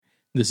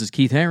This is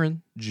Keith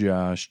Herron.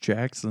 Josh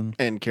Jackson.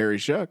 And Carrie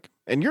Shuck.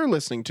 And you're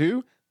listening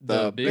to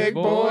The Big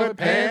Boy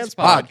Pants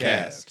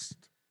Podcast.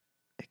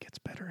 It gets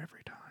better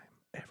every time.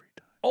 Every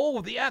time.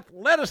 Oh, the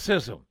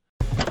athleticism.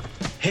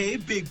 Hey,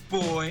 big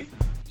boy.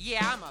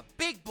 Yeah, I'm a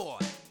big boy.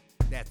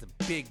 That's a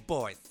big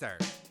boy, sir.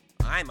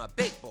 I'm a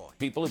big boy.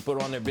 People who put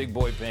on their big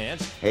boy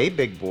pants. Hey,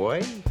 big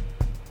boy.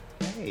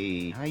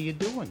 Hey, how you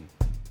doing?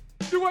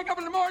 You wake up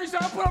in the morning, you say,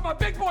 I put on my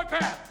big boy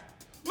pants.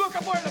 Look,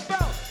 I'm wearing a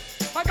belt.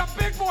 I got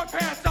big boy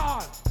pants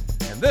on.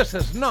 And this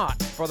is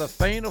not for the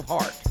faint of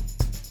heart.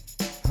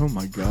 Oh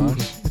my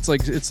gosh. It's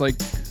like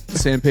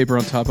sandpaper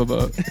on top of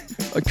a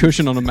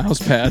cushion on a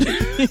mouse pad.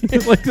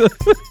 Like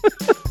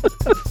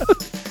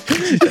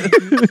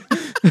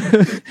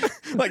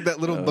Like that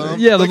little bump.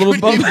 yeah, the Like little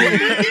bump.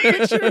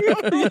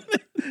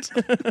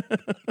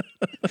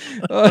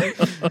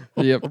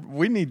 Yep.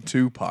 We need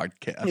two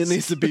podcasts. It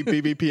needs to be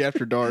BBP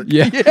After Dark.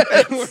 Yeah.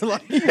 We're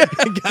like,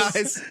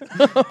 guys,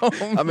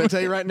 I'm going to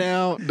tell you right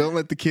now, don't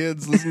let the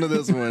kids listen to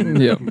this one.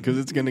 Yeah. Because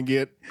it's going to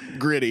get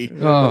gritty.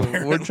 Oh.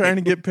 We're trying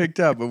to get picked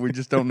up, but we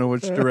just don't know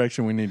which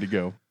direction we need to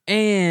go.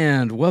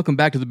 And welcome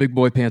back to the Big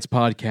Boy Pants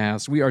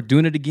Podcast. We are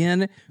doing it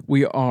again.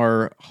 We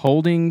are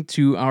holding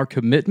to our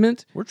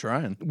commitment. We're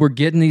trying. We're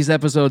getting these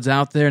episodes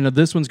out there. Now,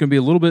 this one's going to be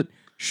a little bit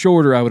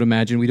shorter, I would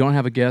imagine. We don't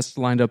have a guest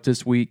lined up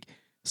this week.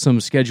 Some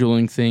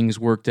scheduling things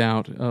worked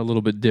out a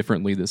little bit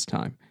differently this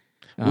time.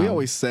 We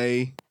always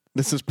say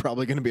this is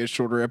probably going to be a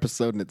shorter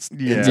episode, and it's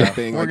Yeah. ends up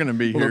being We're like going to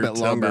be a little here bit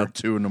until longer. about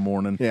 2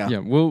 a.m. Yeah. Yeah,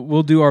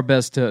 we'll do our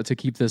best to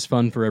keep this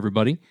fun for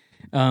everybody.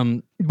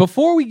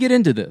 Before we get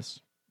into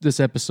this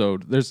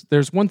episode,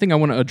 there's one thing I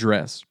want to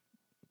address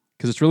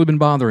because it's really been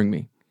bothering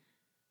me.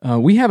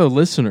 We have a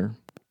listener,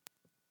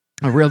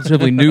 a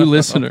relatively new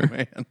listener,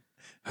 Man.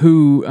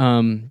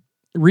 who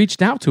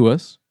reached out to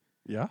us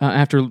Yeah.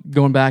 after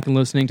going back and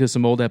listening to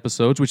some old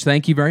episodes, which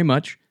thank you very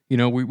much. You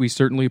know, we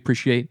certainly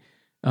appreciate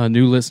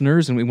new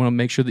listeners, and we want to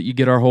make sure that you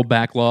get our whole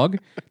backlog,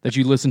 that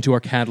you listen to our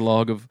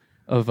catalog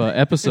of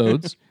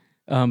episodes.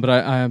 But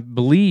I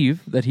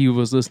believe that he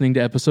was listening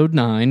to episode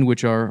 9,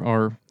 which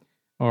our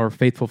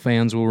faithful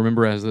fans will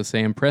remember as the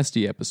Sam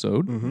Presti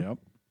episode. Yep.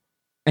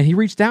 And he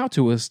reached out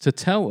to us to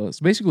tell us.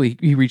 Basically,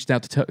 he reached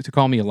out to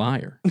call me a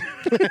liar.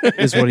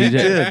 Is what he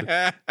did.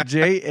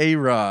 J.A.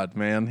 Rod,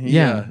 man. He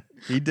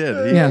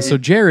did. Yeah. So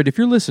Jared, if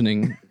you're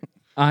listening,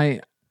 I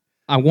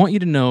want you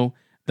to know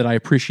that I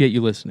appreciate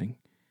you listening.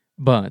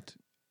 But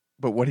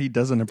But what he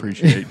doesn't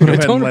appreciate, What go I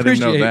ahead don't and let him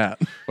know appreciate-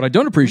 that. what I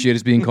don't appreciate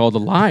is being called a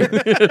liar.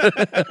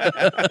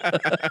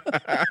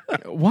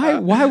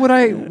 Why would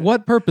I?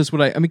 What purpose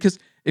would I? I mean, because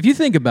if you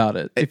think about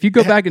it, if you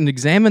go back and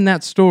examine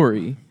that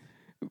story,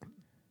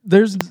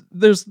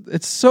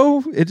 it's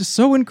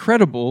so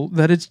incredible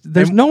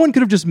that no one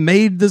could have just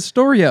made this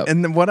story up.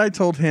 And then what I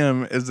told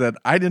him is that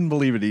I didn't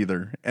believe it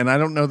either. And I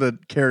don't know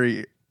that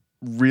Carrie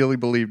really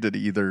believed it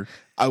either.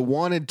 I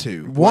wanted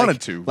to.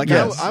 Like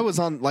yes. I was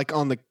on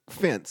the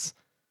fence.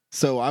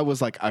 So I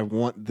was like, I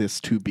want this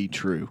to be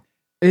true.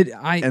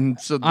 And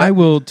so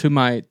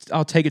that,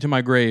 I'll take it to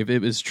my grave.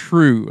 It is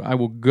true. I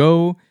will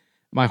go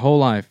my whole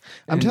life.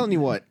 I'm telling you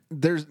what,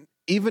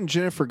 even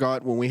Jennifer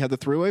got, when we had the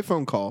three-way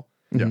phone call,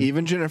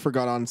 even Jennifer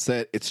got on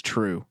set, it's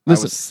true.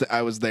 Listen,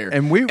 I was there.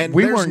 And we there's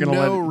weren't going to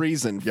no let it.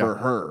 reason Yeah. for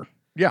her.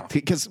 Yeah.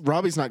 Because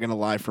Robbie's not going to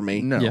lie for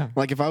me. No. Yeah.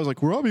 Like if I was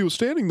like, Robbie was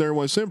standing there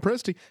while Sam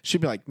Presti, she'd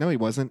be like, no, he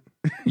wasn't.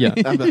 Yeah.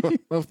 I'm like,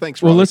 well,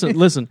 thanks, Well, Robbie.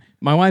 listen.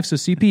 My wife's a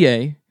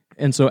CPA,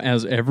 and so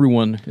as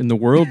everyone in the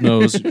world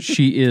knows,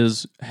 she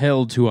is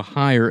held to a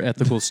higher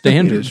ethical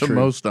standard The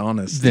most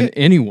honest. than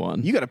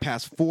anyone. You got to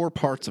pass 4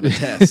 parts of a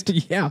test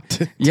yeah,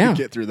 to yeah.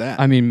 get through that.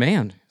 I mean,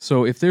 man.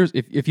 So if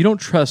you don't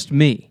trust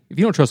me, if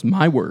you don't trust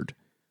my word,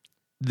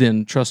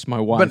 then trust my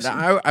wife.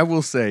 But I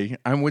will say,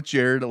 I'm with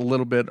Jared a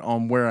little bit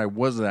on where I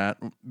was at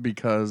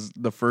because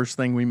the first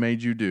thing we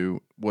made you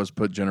do was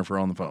put Jennifer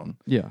on the phone.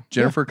 Yeah.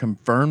 Jennifer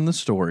confirmed the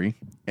story,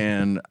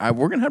 and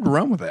we're going to have to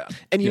run with that.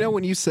 And you know,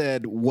 when you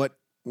said, what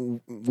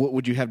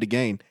would you have to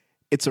gain?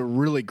 It's a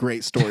really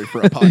great story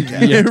for a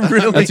podcast. Yeah,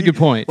 really- that's a good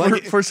point.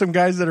 For some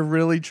guys that are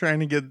really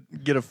trying to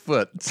get a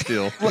foot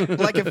still.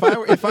 Like if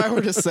I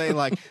were to say,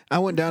 like, I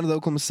went down to the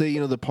Oklahoma City,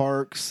 the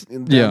parks,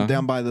 and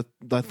down by the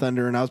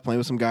Thunder, and I was playing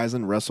with some guys,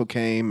 and Russell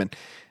came, and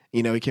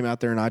he came out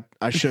there, and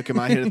I shook him,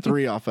 I hit a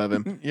 3 off of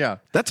him. Yeah.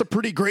 That's a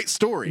pretty great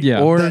story.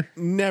 Yeah. Or- that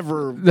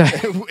never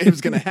it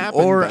was going to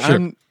happen. Or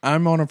but-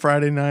 I'm on a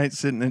Friday night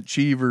sitting at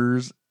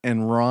Cheevers,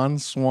 and Ron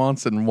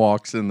Swanson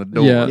walks in the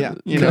door. Yeah.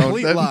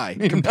 Complete lie.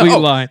 Complete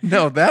lie.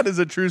 No, that is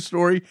a true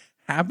story.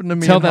 Happened to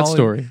me. Tell in that Hollywood.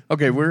 story.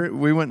 Okay,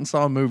 we went and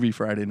saw a movie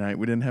Friday night.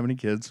 We didn't have any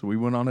kids, so we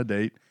went on a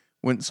date,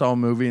 went and saw a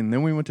movie, and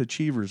then we went to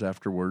Cheevers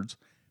afterwards.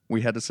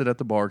 We had to sit at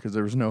the bar because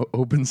there was no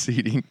open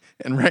seating.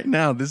 And right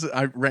now,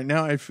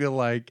 I feel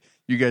like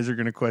you guys are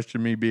going to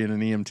question me being an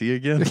EMT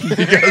again. Because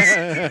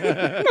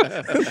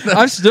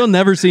I've still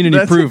never seen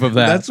any proof of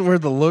that. That's where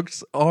the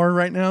looks are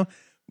right now.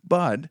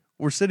 But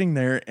we're sitting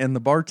there, and the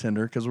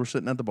bartender, because we're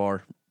sitting at the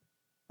bar,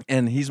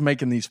 and he's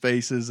making these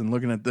faces and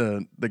looking at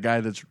the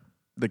guy that's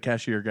the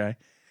cashier guy.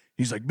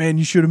 He's like, man,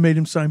 you should have made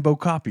him sign both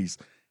copies.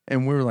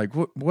 And we were like,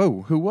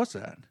 whoa, who was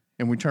that?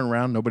 And we turn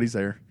around, nobody's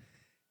there.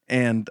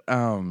 And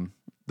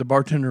the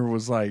bartender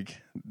was like,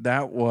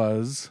 that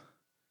was,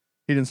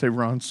 he didn't say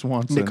Ron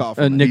Swanson. Nick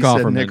Offerman. Nick He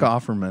said Offerman. Nick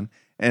Offerman.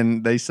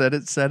 And they said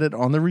it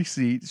on the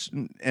receipts.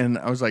 And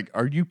I was like,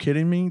 are you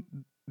kidding me?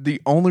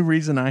 The only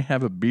reason I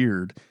have a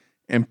beard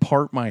and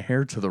part my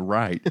hair to the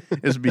right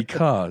is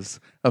because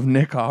of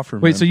Nick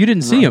Offerman. Wait, so you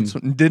didn't see him?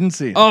 Didn't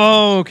see him.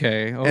 Oh,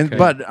 okay. Okay.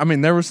 But I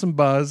mean, there was some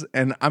buzz,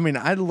 and I mean,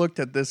 I looked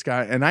at this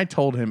guy, and I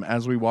told him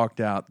as we walked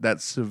out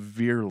that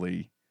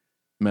severely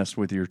messed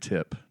with your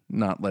tip,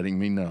 not letting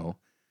me know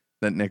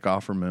that Nick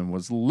Offerman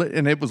was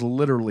and it was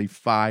literally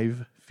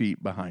 5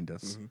 feet behind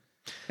us.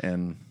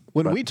 And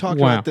When we talked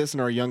Wow. about this in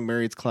our young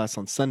marrieds class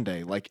on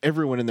Sunday, like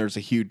everyone in there is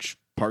a huge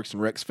Parks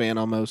and Recs fan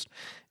almost,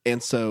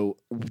 and so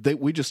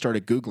we just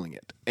started Googling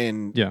it.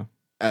 And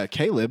yeah.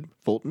 Caleb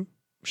Fulton,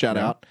 shout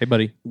out, Hey,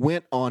 buddy.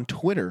 went on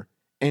Twitter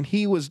and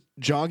he was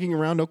jogging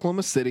around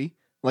Oklahoma City,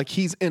 like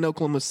he's in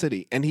Oklahoma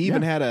City, and he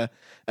even had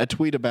a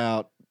tweet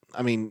about,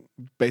 I mean,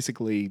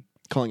 basically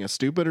calling us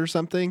stupid or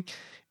something.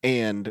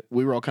 And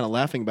we were all kind of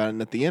laughing about it.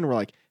 And at the end, we're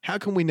like, how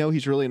can we know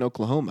he's really in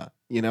Oklahoma?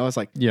 You know, it's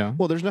like, Yeah.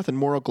 well, there's nothing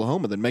more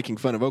Oklahoma than making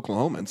fun of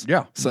Oklahomans.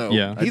 Yeah. So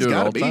Yeah. I he's do it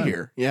got all to the be time.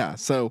 here. Yeah.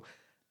 So,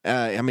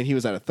 I mean, he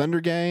was at a Thunder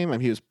game. I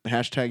mean, he was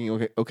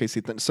hashtagging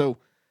OKC Thunder. So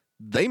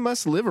they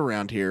must live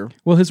around here.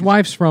 Well, his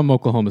wife's from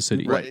Oklahoma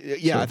City. Right.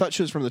 Yeah. I thought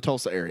she was from the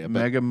Tulsa area.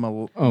 But Mega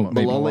maybe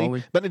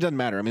Maloli. But it doesn't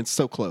matter. I mean, it's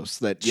so close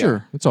that, yeah.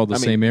 Sure. It's all the I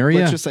mean, same area.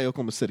 Let's just say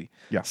Oklahoma City.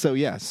 Yeah. So,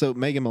 yeah. So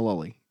Megan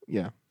Maloli.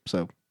 Yeah.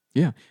 So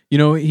Yeah. You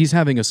know, he's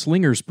having a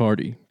slingers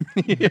party.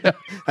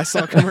 I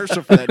saw a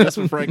commercial for that just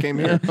before I came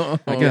here.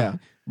 Yeah.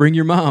 Bring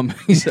your mom.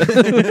 He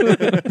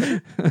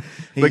said.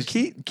 But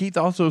Keith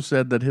also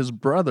said that his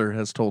brother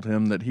has told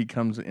him that he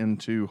comes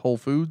into Whole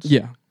Foods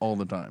Yeah. all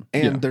the time.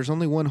 And Yeah. there's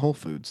only one Whole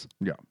Foods.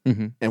 Yeah.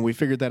 And we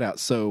figured that out.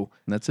 So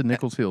And that's in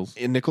Nichols Hills.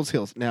 in Nichols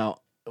Hills. Now,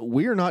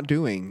 we're not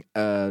doing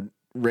a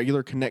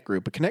regular Connect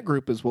group. A Connect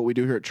group is what we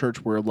do here at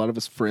church where a lot of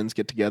us friends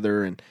get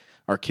together and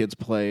our kids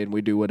play and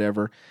we do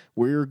whatever.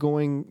 We're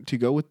going to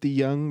go with the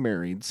young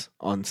marrieds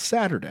on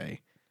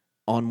Saturday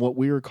on what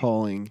we are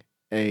calling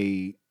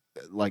a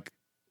like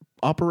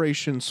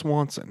Operation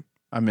Swanson.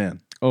 I'm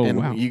in. Oh, and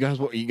wow. you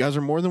guys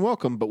are more than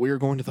welcome, but we are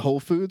going to the Whole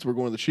Foods, we're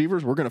going to the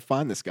Cheevers, we're going to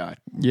find this guy.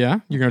 Yeah.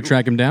 You're going to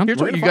track him down? Here's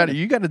We're what gonna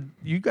you got to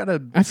you got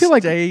to I feel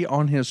like- stay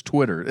on his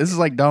Twitter. This is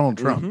like Donald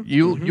Trump.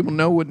 You will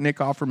know what Nick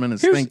Offerman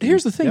is thinking.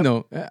 Here's the thing,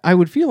 though. I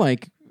would feel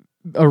like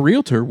a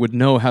realtor would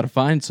know how to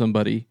find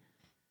somebody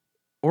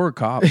or a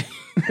cop.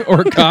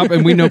 or a cop,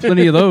 and we know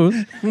plenty of those.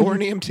 Or an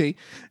EMT.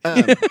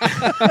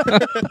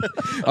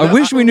 I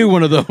wish we knew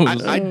one of those.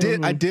 I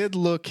did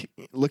look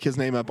his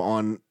name up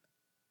on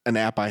an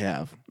app I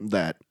have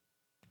that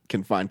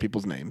can find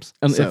people's names.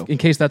 And So- in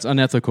case that's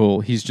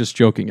unethical, he's just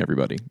joking,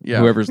 everybody. Yeah.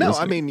 Whoever's no,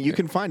 listening. I mean you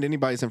can find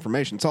anybody's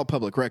information. It's all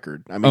public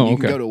record. I mean, Oh, you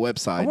can okay. go to a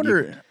website. I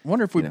wonder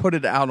if we you know. put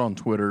it out on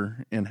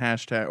Twitter and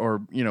hashtag or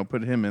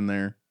put him in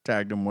there,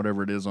 tagged him,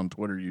 whatever it is on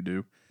Twitter you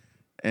do,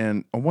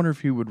 and I wonder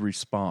if he would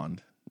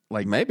respond.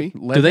 Like Maybe.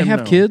 let Do they him have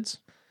know. kids?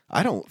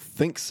 I don't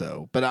think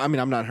so, but I mean,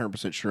 I'm not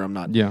 100% sure. I'm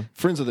not Yeah.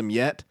 friends with him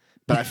yet,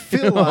 but I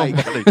feel like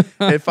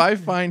If I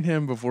find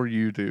him before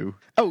you do,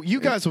 you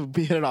guys will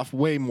be hitting off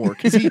way more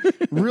because he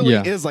really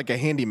Yeah. is like a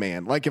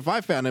handyman. Like if I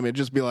found him, it'd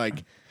just be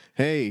like,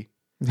 hey.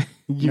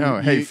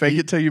 fake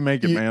it till you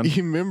make it, man.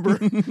 You remember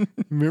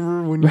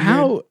when you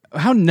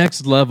How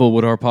next level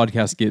would our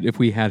podcast get if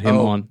we had him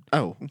on?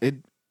 it.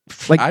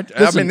 Like, I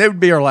listen, mean, that would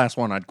be our last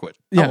one. I'd quit.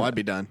 yeah. Oh, I'd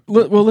be done.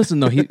 Well, listen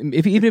though, even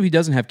if he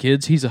doesn't have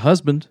kids, he's a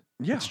husband,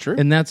 Yeah, It's true.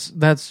 and that's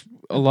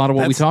a lot of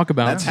what we That's- talk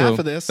about. that's so half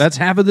of this. That's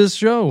half of this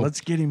show. Let's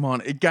get him on,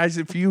 guys.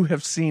 If you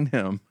have seen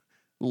him,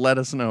 let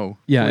us know.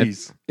 Yeah,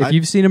 please. if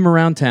you've seen him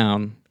around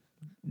town,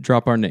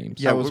 drop our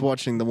names. I was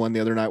watching the one the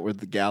other night with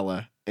the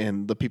gala,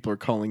 and the people are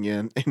calling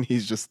in, and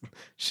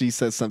she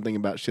says something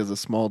about she has a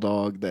small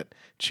dog that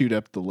chewed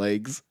up the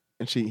legs,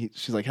 and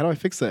she's like, "How do I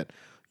fix that?"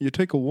 You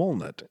take a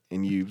walnut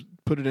and you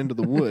put it into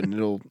the wood, and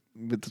it'll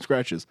with the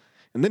scratches.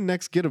 And then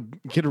next, get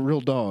a real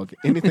dog.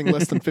 Anything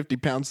less than 50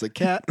 pounds,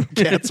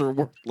 cats are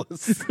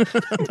worthless.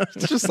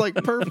 It's just like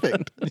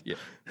perfect. Yeah.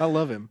 I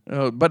love him.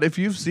 But if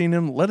you've seen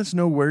him, let us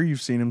know where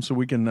you've seen him so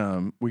we can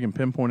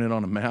pinpoint it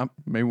on a map.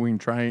 Maybe we can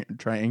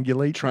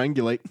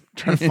triangulate.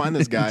 Try to find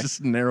this guy.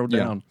 Just narrow Yeah.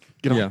 down.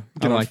 Get on, Yeah, I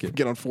get on, like it.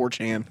 Get on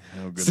 4chan.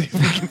 Oh, See if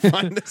we can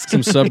find this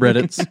Some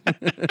subreddits.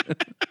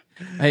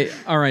 Hey,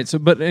 all right. So,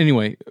 but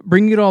anyway,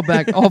 bringing it all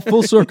back, all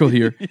full circle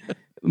here.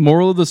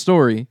 Moral of the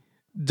story: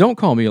 don't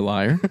call me a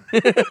liar.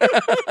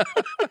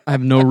 I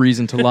have no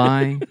reason to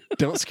lie.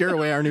 Don't scare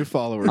away our new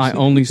followers. I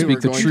only who speak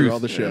are the going through truth. all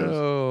the shows.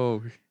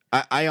 Oh,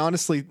 I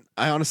honestly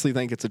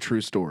think it's a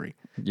true story,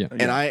 Yeah.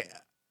 and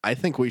I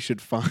think we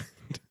should find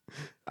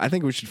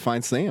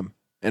Sam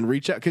and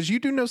reach out because you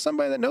do know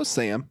somebody that knows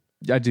Sam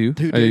I do.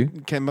 who I do.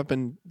 came up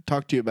and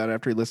talked to you about it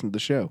after he listened to the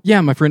show.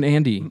 Yeah, my friend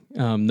Andy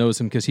knows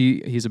him because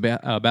he's a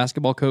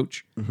basketball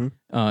coach,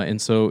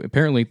 and so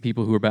apparently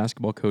people who are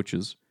basketball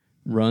coaches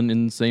run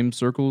in the same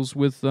circles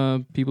with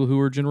people who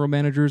are general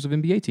managers of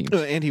NBA teams.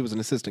 And he was an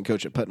assistant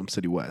coach at Putnam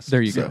City West.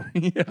 There you So-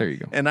 go. There you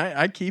go. And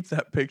I keep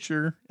that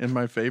picture in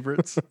my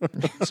favorites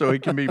so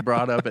it can be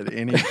brought up at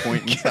any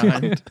point in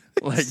time.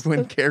 Like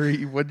when Carrie,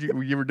 you were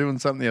doing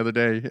something the other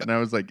day, and I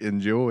was like,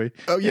 enjoy.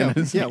 Oh yeah, And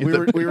it's yeah. me We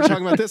that- were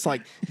talking about this.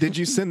 Like, did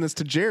you send this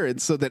to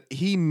Jared so that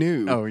he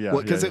knew? Oh, yeah,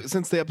 because yeah.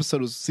 since the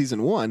episode was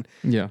season 1,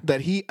 Yeah.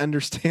 that he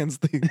understands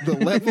the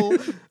level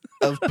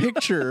of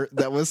picture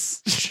that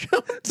was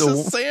shown to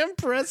Sam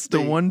Presti.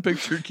 The one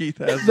picture Keith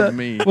has of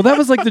me. Well, that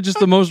was like just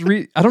the most.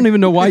 I don't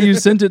even know why you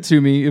sent it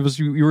to me. It was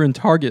you were in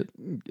Target,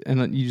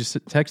 and you just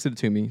texted it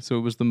to me. So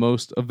it was the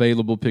most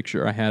available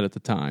picture I had at the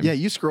time. Yeah,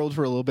 you scrolled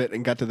for a little bit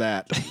and got to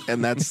that,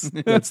 and that's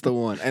the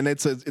one. And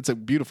it's a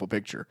beautiful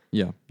picture.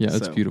 yeah,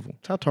 it's So, beautiful.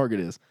 That's how Target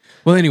is.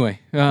 Well, anyway,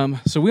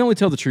 so we only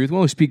tell the truth. We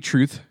only speak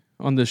truth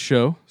on this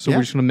show. So Yeah.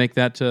 we're just going to make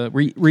that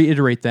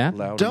reiterate that.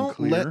 Loud and Don't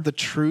clear. let the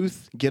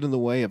truth get in the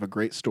way of a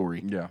great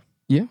story. Yeah.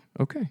 Yeah.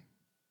 Okay.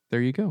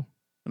 There you go.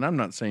 And I'm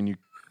not saying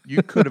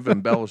you could have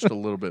embellished a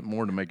little bit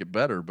more to make it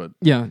better, but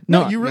Yeah.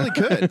 No, you really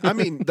could. I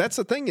mean, that's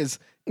the thing is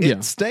it Yeah.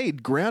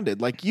 stayed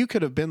grounded. Like you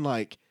could have been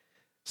like,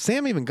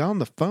 Sam even got on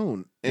the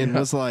phone and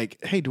was like,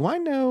 "Hey, do I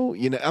know?"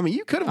 You know, I mean,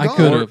 you could have I gone.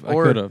 could have. I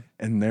could have.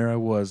 And there I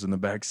was in the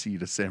back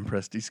seat of Sam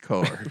Presti's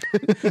car,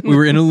 We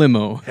were in a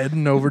limo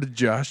heading over to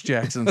Josh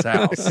Jackson's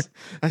house.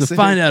 I to said,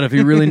 find out if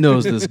he really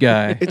knows this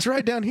guy. It's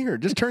right down here.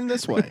 Just turn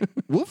this way.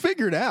 We'll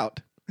figure it out.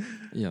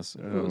 Yes.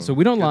 Oh, So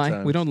we don't good lie.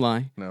 times. We don't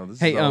lie. No, this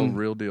Hey, is all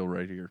real deal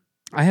right here.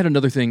 I had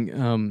another thing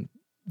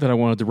that I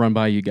wanted to run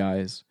by you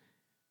guys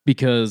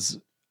because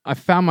I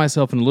found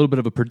myself in a little bit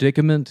of a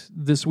predicament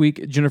this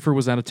week. Jennifer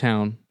was out of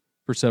town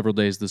for several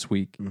days this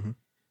week,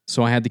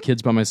 so I had the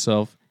kids by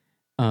myself,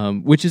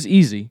 which is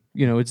easy.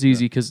 You know, it's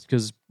easy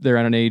because they're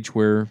at an age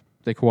where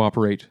they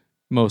cooperate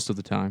most of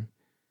the time.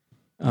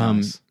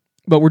 Nice.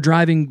 But we're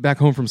driving back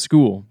home from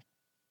school,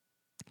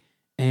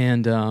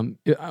 and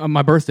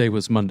my birthday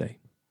was Monday.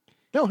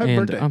 No, happy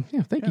And birthday.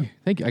 yeah,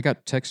 thank you. I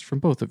got text from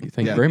both of you.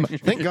 Thank you very much.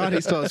 Thank God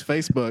he still has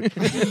Facebook.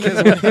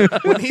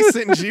 Because when he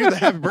sends you the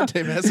happy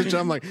birthday message,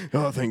 I'm like,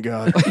 oh, thank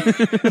God.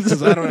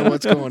 Because I don't know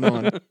what's going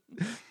on.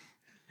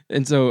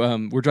 And so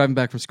we're driving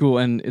back from school,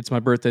 and it's my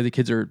birthday. The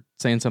kids are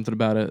saying something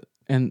about it,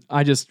 and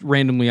I just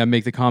randomly I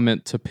make the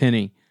comment to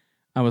Penny.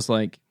 I was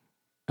like,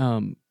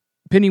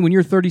 "Penny, when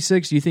you're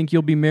 36, do you think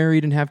you'll be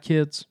married and have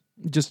kids?"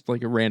 Just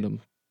like a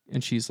random,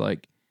 and she's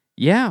like,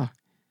 "Yeah."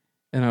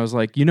 And I was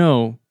like,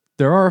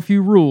 there are a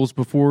few rules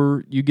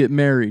before you get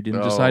married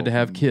and decide to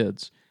have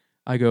kids.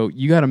 I go,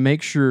 you got to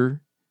make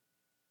sure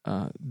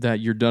that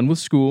you're done with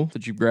school,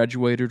 that you've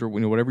graduated, or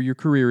whatever your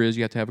career is.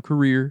 You have to have a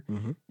career.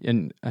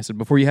 And I said,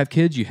 before you have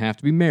kids, you have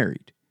to be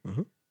married.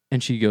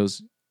 And she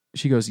goes,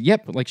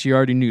 yep. Like she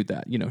already knew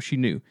that. She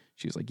knew.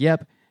 She was like,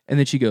 yep. And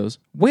then she goes,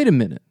 wait a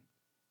minute.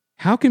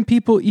 How can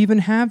people even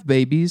have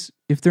babies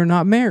if they're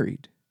not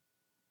married?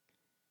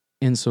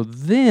 And so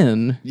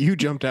then, You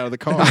jumped out of the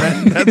car.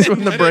 That's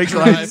when the brake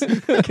lights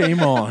came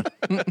on.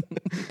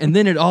 and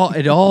then it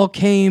all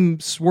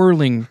came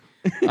swirling.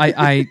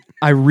 I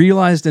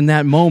realized in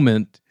that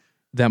moment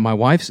that my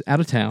wife's out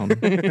of town,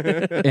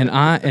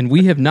 and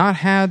we have not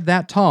had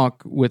that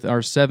talk with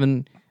our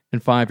 7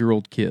 and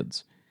 5-year-old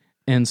kids,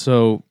 and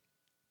so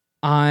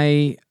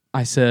I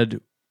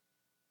said,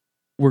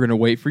 we're going to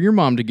wait for your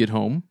mom to get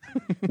home,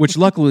 which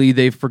luckily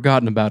they've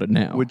forgotten about it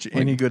now. Which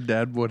any good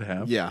dad would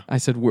have. Yeah. I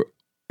said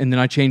and then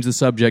I changed the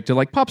subject to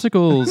like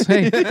popsicles.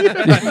 Hey,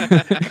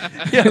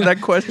 Yeah, that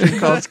question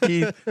cost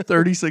Keith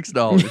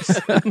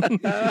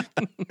 $36.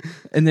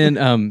 and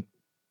then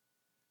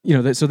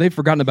so they've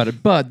forgotten about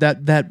it, but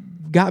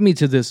that got me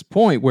to this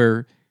point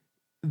where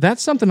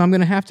that's something I'm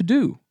going to have to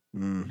do,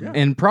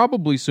 and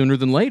probably sooner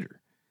than later.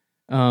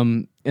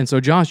 And so,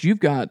 Josh, you've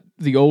got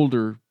the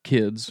older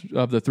kids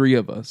of the three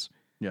of us.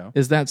 Yeah.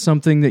 Is that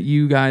something that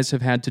you guys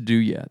have had to do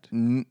yet?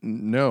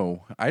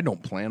 No, I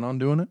don't plan on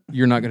doing it.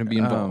 You're not going to be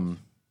involved.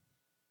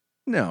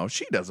 No,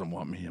 she doesn't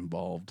want me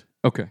involved.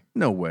 Okay.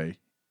 No way.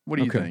 What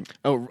do you Okay. think?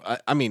 Oh,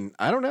 I mean,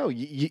 I don't know.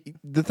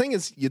 The thing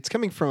is, it's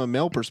coming from a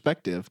male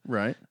perspective,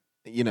 Right?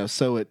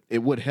 so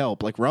it would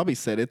help. Like Robbie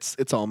said,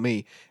 it's all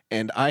me,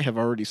 and I have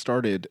already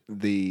started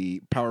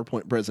the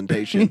PowerPoint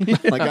presentation.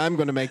 Like I'm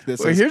going to make this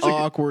Well, as here's a-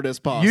 awkward as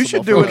possible. You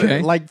should do for it, him.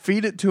 Okay. like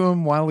feed it to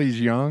him while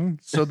he's young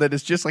so that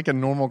it's just like a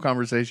normal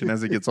conversation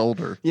as he gets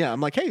older. Yeah,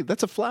 I'm like, hey,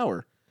 that's a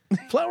flower.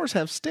 Flowers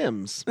have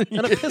stems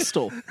and a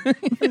pistil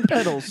and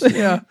petals.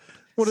 Yeah.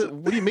 What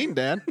do you mean,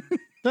 Dad?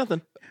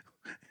 Nothing.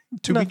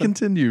 To be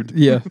continued.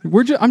 Yeah,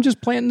 I'm just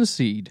planting the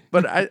seed.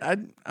 But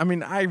I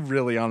mean, I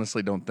really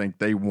honestly don't think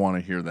they want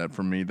to hear that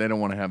from me. They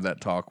don't want to have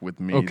that talk with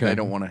me. Okay. They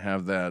don't want to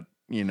have that,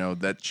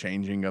 that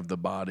changing of the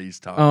bodies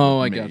talk Oh,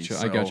 I with me. got you. I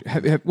So-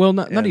 got you. Well,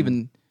 not and-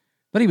 even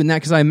that,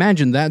 because I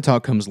imagine that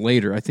talk comes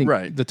later. I think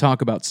Right. the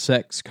talk about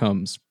sex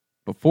comes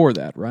before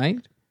that, right?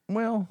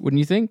 Well, Wouldn't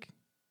you think?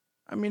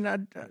 I mean,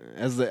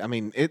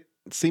 It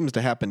seems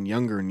to happen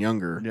younger and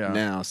younger Yeah.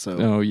 now. So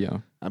Oh, yeah.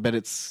 I bet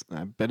it's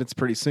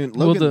pretty soon.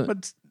 Well, Logan, the-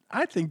 but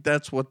I think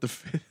that's what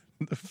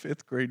the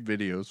 5th grade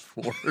videos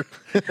for.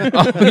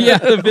 Oh yeah,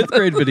 the 5th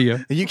grade video.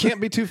 You can't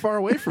be too far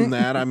away from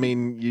that. I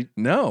mean, you.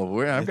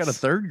 No, I've got a It's-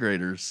 3rd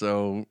grader,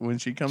 so when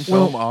she comes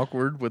Well- home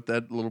awkward with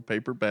that little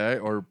paper bag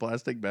or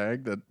plastic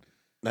bag that.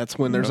 That's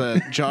when there's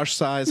a Josh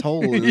size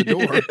hole in the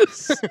door.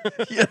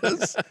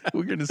 Yes,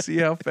 we're gonna see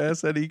how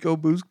fast that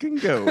EcoBoost can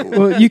go.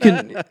 Well, you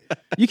can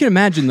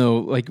imagine though,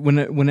 like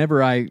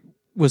whenever I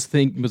was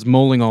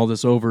mulling all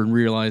this over and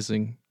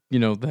realizing,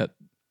 that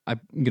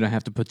I'm gonna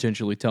have to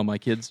potentially tell my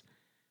kids,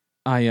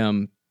 I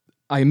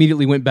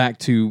immediately went back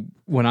to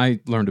when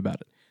I learned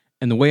about it,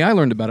 and the way I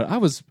learned about it, I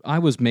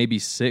was maybe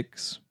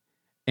 6,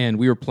 and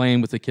we were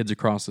playing with the kids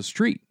across the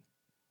street,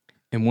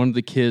 and one of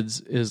the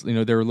kids is they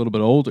were a little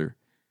bit older,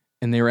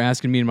 and they were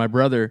asking me and my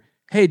brother,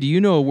 "Hey, do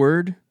you know a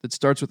word that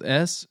starts with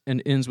S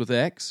and ends with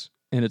X,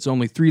 and it's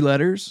only 3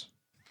 letters?"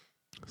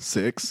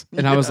 6.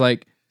 And I was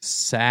like,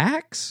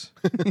 "Sax?"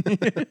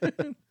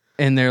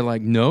 And they're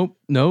like, "Nope,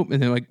 nope." And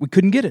they're like, "We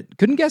couldn't get it.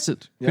 Couldn't guess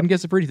it. Couldn't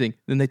guess it for anything."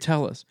 Then they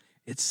tell us,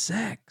 "It's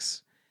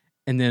sex."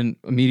 And then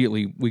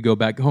immediately we go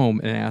back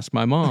home and ask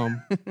my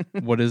mom,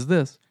 "What is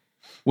this?"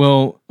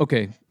 Well,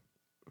 okay.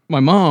 My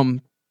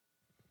mom,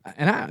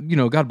 and I,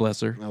 God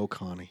bless her. Oh,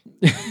 Connie.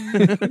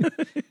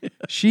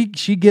 She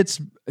sits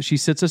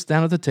us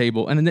down at the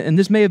table, and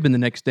this may have been the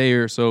next day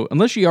or so,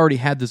 unless she already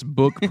had this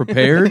book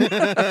prepared.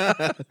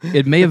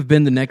 It may have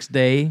been the next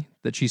day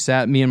that she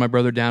sat me and my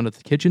brother down at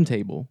the kitchen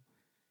table,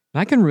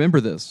 and I can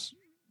remember this.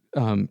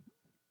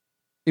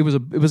 It was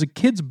a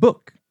kid's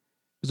book.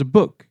 It was a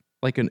book,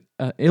 like an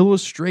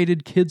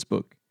illustrated kid's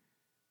book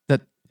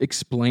that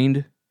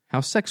explained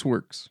how sex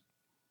works.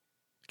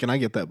 Can I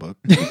get that book?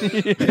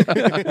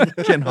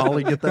 Can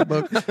Holly get that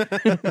book?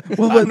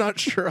 Well, I'm not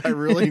sure I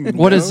really know.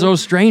 What is so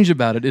strange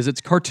about it is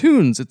it's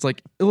cartoons. It's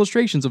like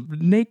illustrations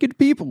of naked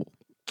people.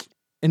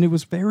 And it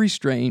was very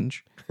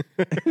strange.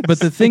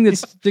 But the thing that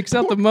sticks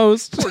out the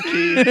most... We're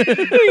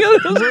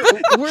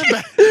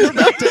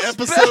back to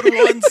episode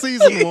 1,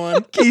 season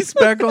 1. Keith's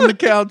back on the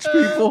couch,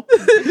 people.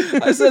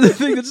 I said the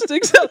thing that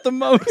sticks out the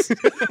most.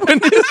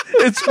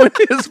 It's when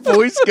his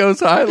voice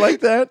goes high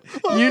like that,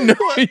 you know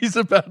he's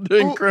about to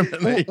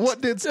incriminate. What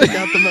did stick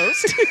out the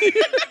most?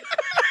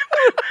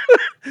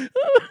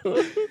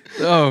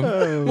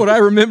 What I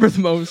remember the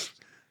most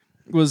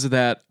was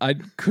that I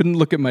couldn't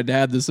look at my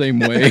dad the same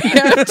way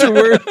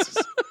afterwards.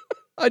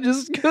 I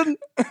just couldn't.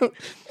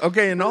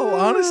 Okay, in all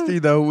honesty,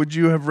 though, would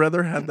you have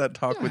rather had that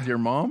talk with your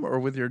mom or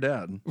with your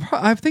dad?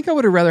 I think I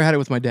would have rather had it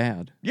with my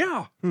dad.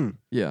 Yeah,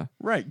 Yeah.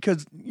 right,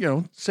 because,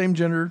 same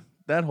gender,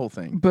 that whole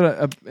thing.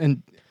 But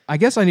and I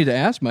guess I need to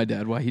ask my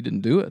dad why he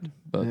didn't do it.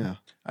 But Yeah.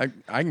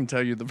 I can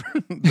tell you the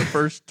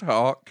first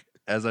talk,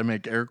 as I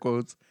make air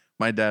quotes,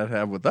 my dad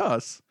had with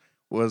us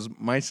was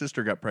my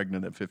sister got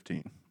pregnant at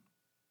 15.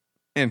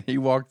 And he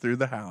walked through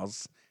the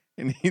house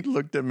and he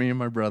looked at me and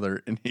my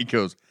brother and he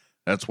goes,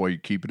 "That's why you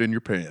keep it in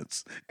your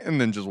pants."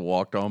 And then just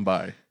walked on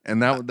by.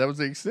 And that was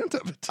the extent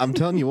of it. I'm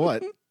telling you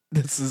what,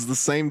 this is the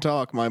same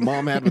talk my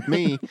mom had with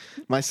me.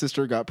 My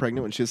sister got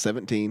pregnant when she was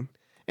 17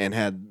 and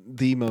had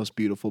the most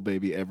beautiful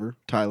baby ever,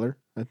 Tyler.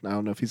 I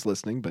don't know if he's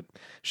listening, but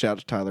shout out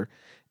to Tyler.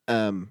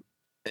 And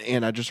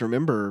I just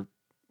remember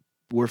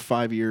we're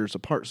 5 years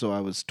apart, so I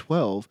was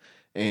 12,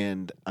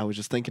 and I was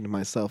just thinking to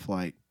myself,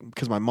 like,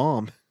 because my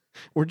mom,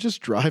 we're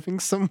just driving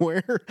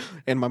somewhere,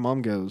 and my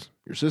mom goes,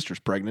 "Your sister's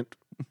pregnant."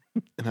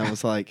 And I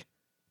was like,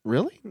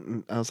 "Really?"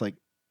 And I was like,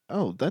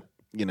 "Oh, that,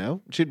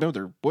 she'd been with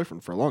her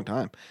boyfriend for a long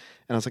time."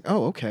 And I was like,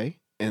 "Oh, okay."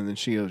 And then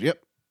she goes,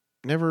 "Yep,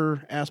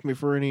 never asked me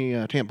for any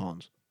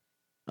tampons.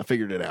 I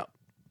figured it out."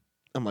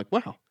 I'm like,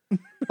 "Wow."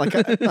 Like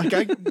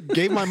I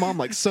gave my mom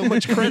like so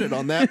much credit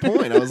on that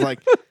point. I was like,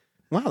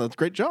 "Wow, that's a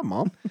great job,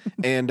 Mom."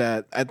 And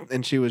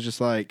and she was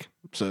just like,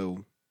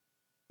 "So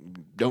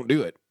don't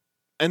do it."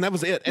 And that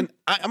was it. And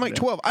I'm like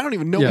 12. I don't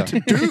even know what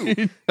to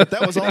do.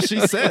 That was all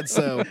she said.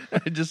 So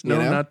I just know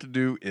not to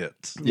do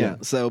it. yeah.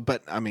 So,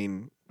 but I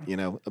mean,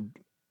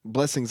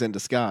 blessings in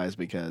disguise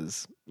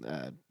because,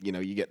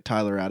 you get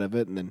Tyler out of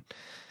it and then,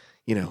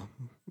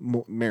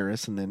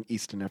 Maris and then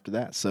Easton after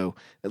that. So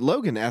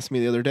Logan asked me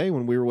the other day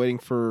when we were waiting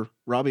for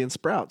Robbie and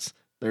Sprouts,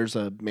 there's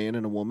a man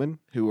and a woman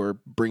who are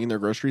bringing their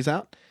groceries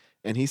out.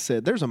 And he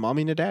said, "There's a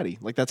mommy and a daddy."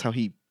 Like that's how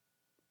he,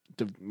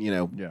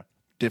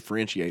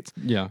 differentiates.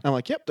 Yeah. I'm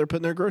like, "Yep, they're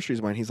putting their groceries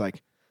away." And he's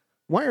like,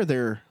 why are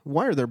there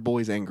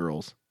boys and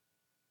girls?"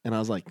 And I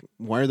was like,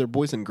 "Why are there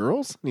boys and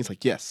girls?" And he's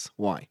like, "Yes,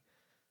 why?"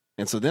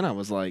 And so then I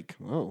was like,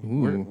 "Oh,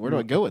 where do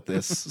I go with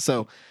this?"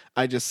 So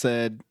I just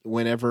said,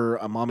 whenever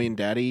a mommy and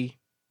daddy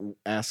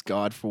ask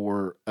God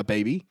for a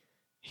baby,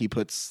 he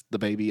puts the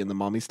baby in the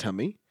mommy's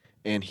tummy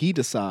and he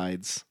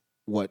decides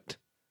what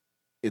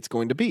it's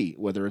going to be,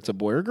 whether it's a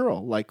boy or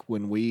girl. Like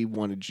when we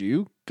wanted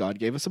you, God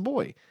gave us a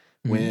boy.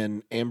 Mm-hmm.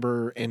 When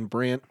Amber and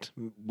Brant,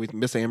 with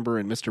Miss Amber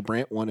and Mr.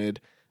 Brant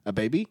wanted a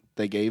baby,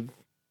 they gave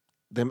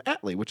them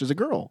Atlee, which is a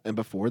girl. And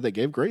before they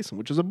gave Grayson,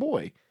 which is a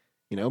boy.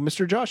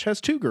 Mr. Josh has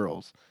 2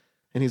 girls.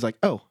 And he's like,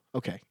 "Oh,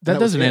 Okay. That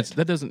was doesn't it. answer.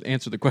 That doesn't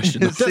answer the question.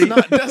 Does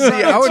not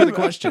answer the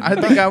question. I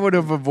think I would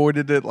have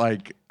avoided it.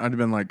 Like I'd have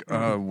been like,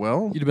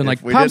 well, You'd have been like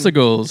if we didn't-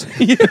 popsicles.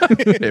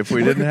 If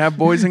we didn't have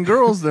boys and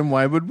girls, then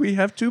why would we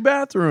have 2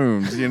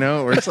 bathrooms?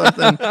 Or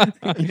something.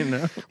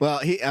 Well,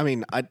 he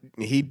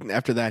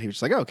after that he was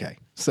just like, okay.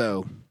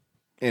 So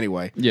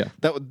anyway, Yeah.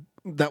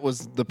 that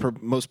was the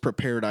most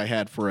prepared I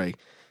had for a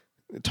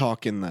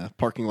talk in the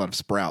parking lot of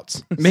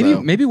Sprouts.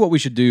 Maybe what we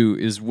should do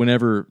is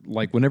whenever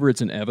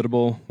it's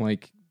inevitable,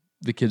 like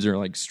the kids are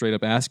like straight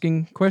up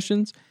asking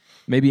questions.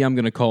 Maybe I'm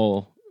going to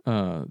call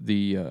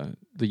the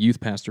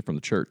youth pastor from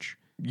the church.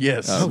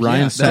 Yes,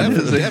 Ryan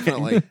Summers.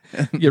 definitely.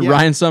 Get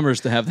Ryan Summers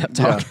to have that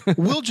talk.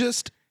 We'll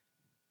just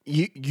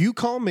you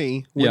call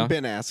me when Yeah.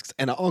 Ben asks,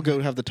 and I'll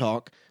go have the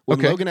talk. When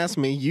Okay. Logan asks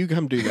me, you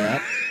come do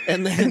that,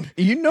 and then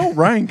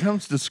Ryan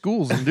comes to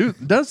schools and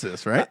does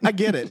this, right? I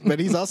get it, but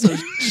he's also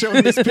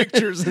showing us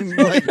pictures and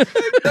like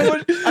I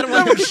don't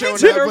want him showing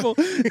terrible. up.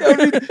 That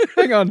would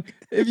be- hang on.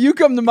 If you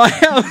come to my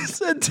house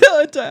and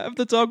to have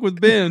to talk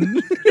with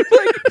Ben,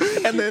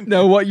 And then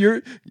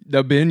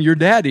Ben, your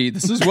daddy.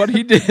 This is what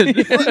he did. let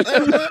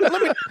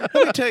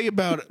me tell you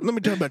about your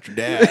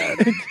dad,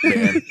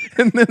 man.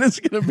 And then it's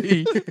gonna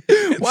be.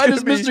 Why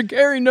does Mr.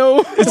 Carey know?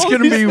 It's all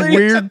gonna these be things?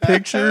 weird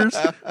pictures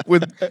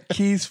with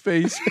Keith's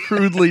face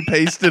crudely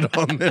pasted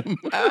on them.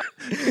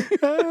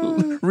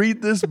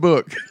 Read this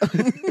book.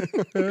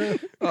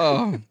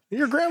 Oh,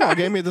 Your grandma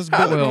gave me this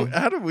book. Well-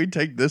 How did we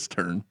take this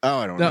turn? Oh,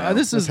 I don't no, know.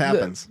 this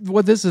happens.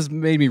 What this has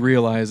made me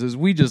realize is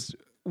we do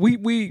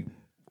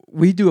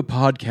a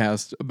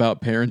podcast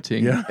about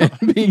parenting Yeah.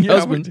 and being Yeah,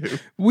 we husbands. do.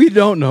 We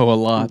don't know a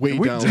lot. We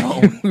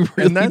don't. We really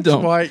And that's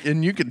don't. why,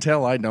 and you can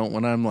tell I don't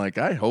when I'm like,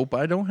 I hope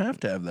I don't have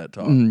to have that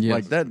talk. Yes.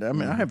 Like that. I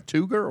mean, I have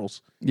 2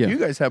 girls. Yeah. You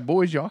guys have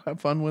boys. Y'all have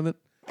fun with it.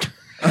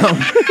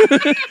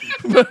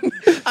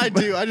 I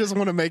do. I just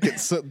want to make it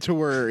so, to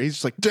where he's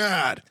just like,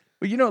 Dad,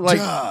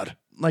 Well,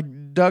 like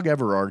Doug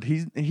Everard,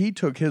 he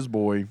took his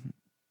boy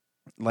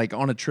like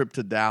on a trip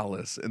to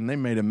Dallas, and they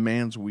made a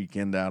man's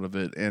weekend out of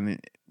it. And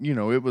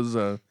it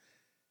was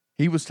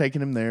he was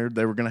taking him there.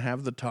 They were going to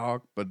have the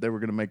talk, but they were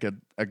going to make a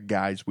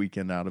guy's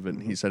weekend out of it.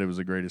 And he said it was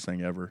the greatest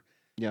thing ever.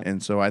 Yeah.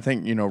 And so I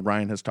think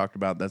Ryan has talked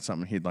about that's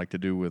something he'd like to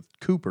do with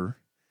Cooper.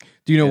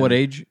 Do you know what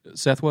age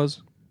Seth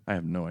was? I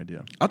have no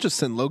idea. I'll just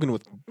send Logan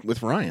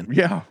with Ryan.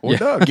 Yeah, or Yeah.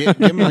 Doug. Give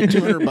him like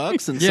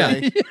 $200 and Yeah.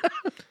 say,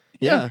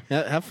 yeah,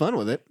 have fun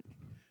with it.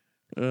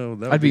 Oh, that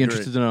would I'd be great.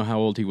 interested to know how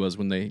old he was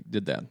when they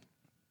did that.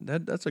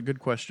 That's a good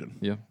question.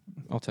 Yeah,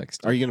 I'll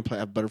text. Are you going to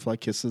have butterfly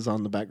kisses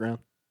on the background?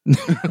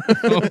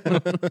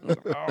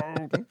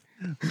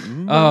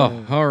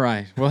 Oh, all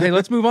right. Well, hey,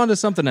 let's move on to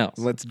something else.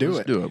 Let's do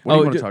Let's it. do it. What do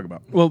you want to talk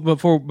about? Well,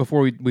 before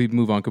we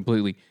move on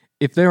completely,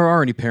 if there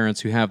are any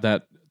parents who have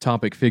that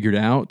topic figured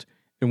out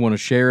and want to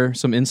share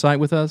some insight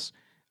with us,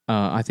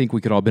 I think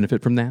we could all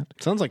benefit from that.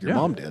 Sounds like your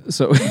mom did.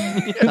 So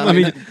let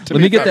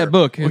me get that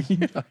book.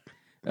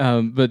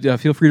 But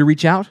feel free to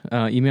reach out,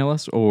 email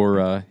us,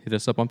 or hit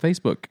us up on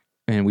Facebook,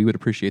 and we would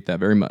appreciate that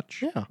very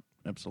much. Yeah.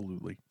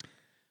 Absolutely.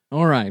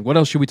 All right. What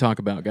else should we talk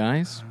about,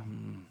 guys?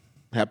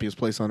 Happiest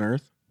place on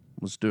earth.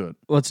 Let's do it.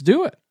 Let's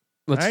do it.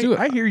 Let's do it.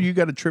 I hear you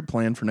got a trip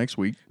planned for next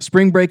week.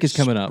 Spring break is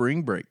coming up.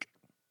 Spring break.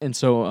 And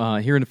so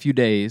here in a few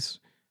days,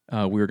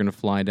 we're going to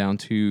fly down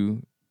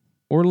to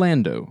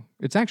Orlando.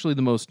 It's actually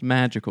the most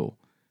magical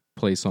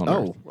place on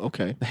Earth. Oh,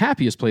 okay. The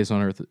happiest place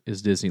on Earth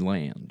is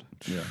Disneyland.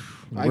 Yeah.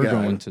 We're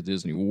going to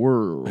Disney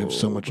World. I have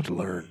so much to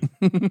learn.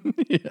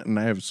 Yeah, and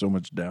I have so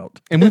much doubt.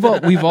 And we've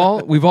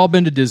all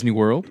been to Disney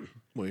World,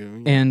 Well,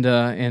 and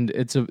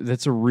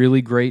that's a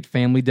really great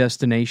family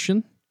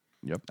destination.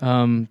 Yep.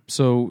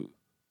 So,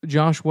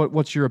 Josh,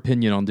 what's your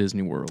opinion on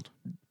Disney World?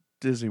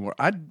 Disney World.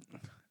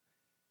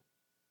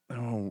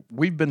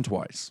 We've been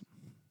twice.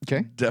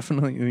 Okay.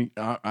 Definitely,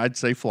 I'd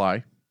say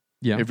fly.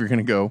 Yeah. If you're going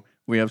to go,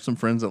 we have some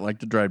friends that like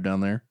to drive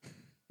down there.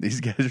 These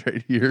guys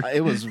right here.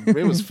 it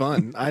was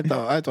fun. I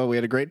thought we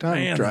had a great time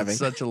Man, driving. that's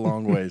such a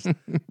long ways.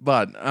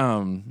 But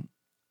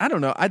I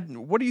don't know.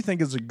 What do you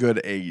think is a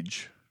good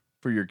age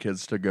for your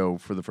kids to go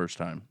for the first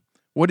time?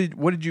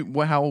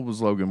 How old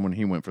was Logan when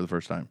he went for the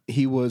first time?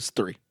 He was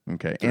 3.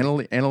 Okay.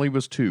 Annalie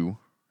was 2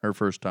 her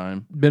first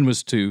time. Ben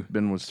was 2.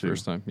 Ben was 2.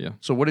 First time, yeah.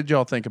 So what did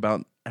y'all think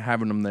about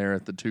having them there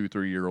at the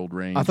 2-3-year-old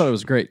range? I thought it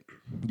was great.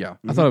 Yeah.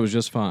 I thought it was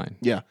just fine.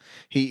 Yeah,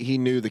 he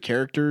knew the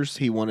characters.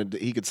 He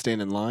could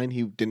stand in line.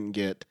 He didn't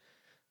get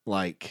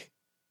like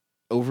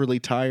overly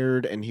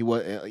tired, and he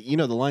was.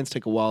 The lines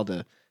take a while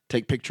to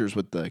take pictures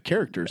with the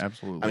characters.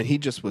 Absolutely. I mean, he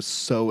just was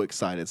so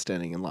excited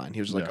standing in line. He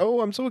was like, Yeah.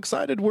 "Oh, I'm so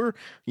excited! We're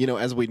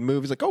as we'd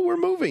move, he's like, "Oh, we're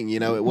moving."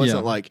 It wasn't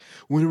Yeah. like,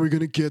 "When are we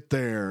gonna get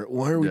there?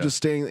 Why are we Yeah. just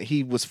staying?"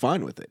 He was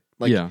fine with it.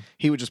 Like, Yeah.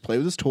 he would just play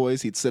with his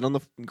toys. He'd sit on the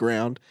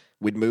ground.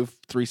 We'd move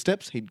 3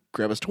 steps. He'd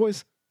grab his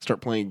toys,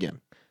 start playing again.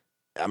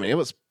 I mean, it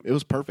was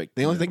perfect.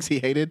 The only things he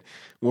hated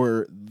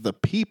were the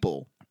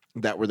people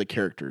that were the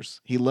characters.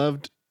 He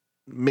loved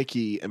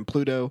Mickey and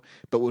Pluto,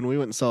 but when we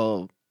went and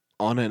saw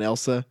Anna and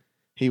Elsa,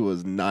 he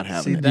was not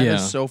having See, it. that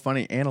is Yeah. so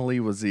funny. Annalie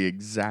was the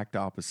exact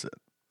opposite.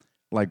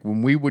 Like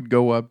when we would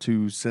go up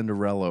to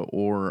Cinderella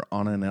or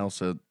Anna and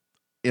Elsa,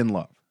 in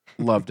love.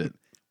 Loved it.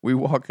 We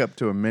walk up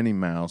to a Minnie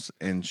Mouse,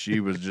 and she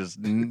was just,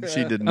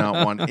 she did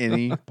not want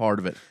any part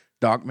of it.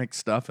 Doc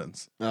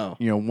McStuffins. Oh.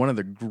 You know, one of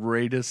the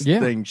greatest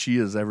things she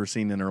has ever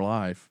seen in her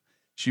life.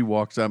 She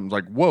walks up and is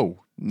like, whoa,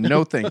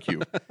 no thank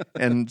you.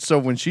 And so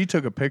when she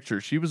took a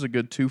picture, she was a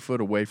good 2 foot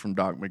away from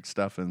Doc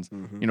McStuffins.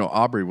 Mm-hmm. You know,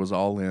 Aubrey was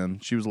all in.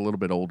 She was a little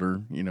bit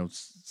older,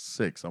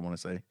 6, I want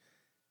to say.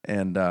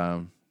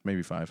 And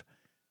maybe 5.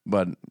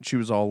 But she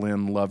was all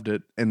in, loved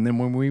it. And then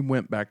when we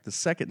went back the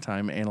second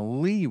time, Anna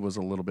Lee was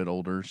a little bit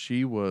older.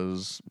 She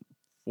was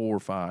 4 or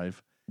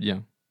 5. Yeah.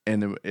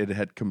 And it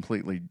had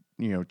completely,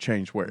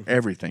 changed where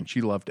everything. She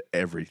loved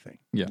everything.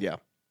 Yeah. Yeah.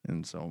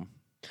 And so.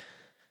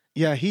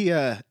 Yeah, he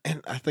and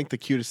I think the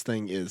cutest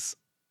thing is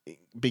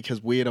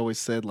because we had always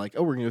said like,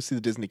 oh, we're going to go see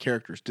the Disney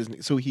characters.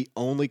 Disney. So he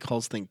only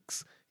calls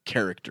things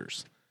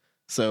characters.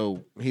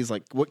 So he's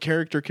like, what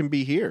character can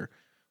be here?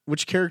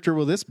 Which character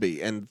will this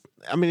be? And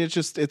I mean,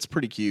 it's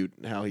pretty cute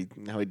how he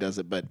does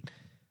it. But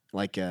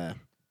like,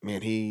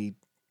 man, he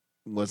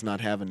was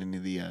not having any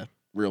of the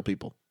real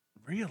people.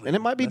 Really? And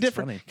it might be That's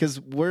different funny.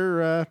 because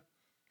we're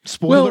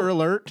spoiler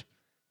alert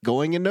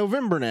going in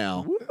November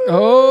now.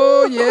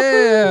 Oh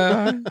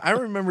yeah. I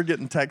remember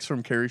getting texts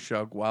from Carrie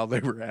Shug while they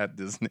were at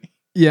Disney.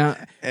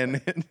 Yeah.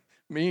 And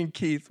me and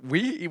Keith, we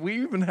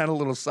even had a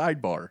little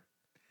sidebar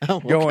Oh,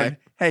 okay. going,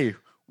 hey,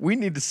 we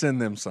need to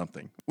send them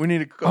something. We need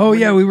to. Oh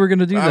yeah, we were going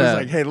to do I that.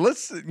 was like, hey,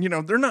 let's,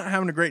 they're not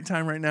having a great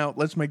time right now.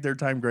 Let's make their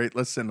time great.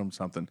 Let's send them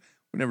something.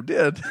 We never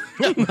did.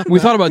 We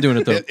thought about doing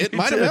it though. It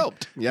might have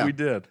helped. Yeah. We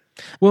did.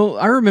 Well,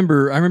 I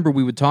remember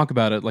we would talk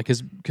about it, like,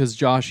 because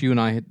Josh, you and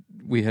I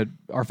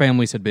our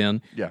families had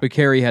been, Yeah. but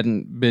Carrie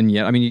hadn't been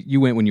yet. I mean, you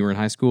went when you were in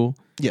high school,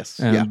 Yes.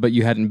 but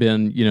you hadn't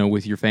been,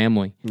 with your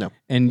family. No.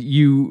 And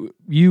you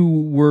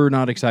were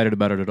not excited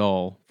about it at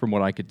all, from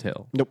what I could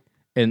tell. Nope.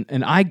 And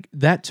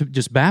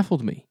just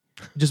baffled me.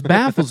 Just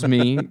baffles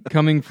me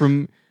coming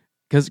from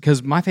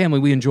because my family,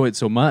 we enjoy it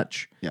so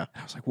much. Yeah.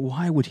 I was like, well,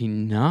 why would he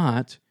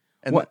not?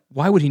 And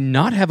Why would he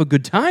not have a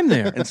good time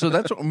there? And so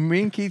that's what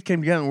me and Keith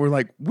came together and we're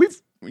like,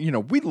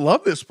 we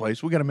love this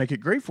place. We got to make it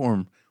great for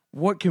him.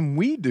 What can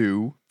we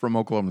do from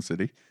Oklahoma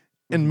City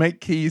and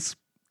make Keith's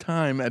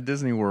time at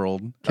Disney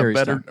World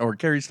Carrie's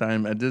Carrie's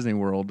time at Disney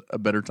World a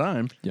better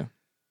time? Yeah.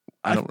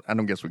 I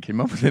don't guess we came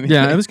up with anything.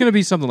 Yeah, it was going to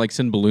be something like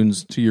send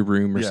balloons to your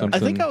room or Yeah.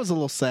 something. I think I was a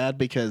little sad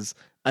because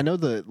I know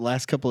the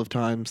last couple of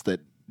times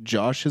that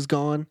Josh has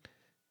gone,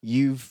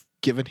 you've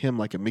given him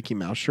like a Mickey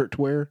Mouse shirt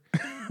to wear,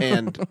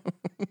 and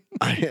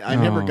I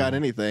never got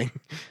anything.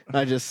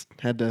 I just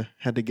had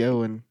to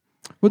go and.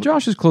 Well,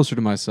 Josh is closer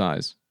to my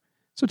size,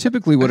 so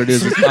typically what it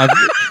is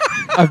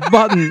I've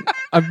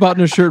bought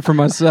a shirt for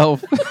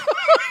myself,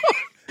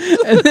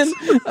 and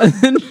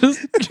then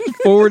just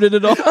forwarded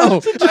it off. Now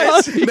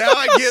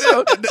I get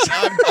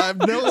it. I'm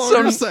no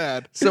longer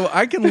sad. So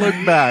I can look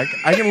back.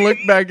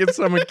 At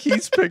some of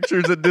Keith's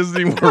pictures at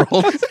Disney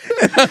World,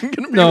 and I'm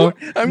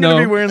gonna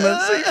be wearing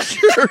that same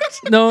shirt.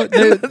 No,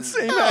 That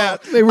same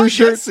hat. they were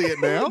shirts. See it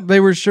now. They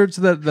were shirts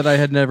that I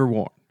had never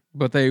worn,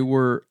 but they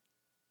were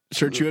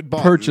Shirt you had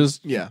bought.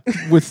 purchased Yeah.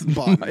 with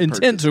Bought my and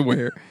intent to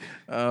wear.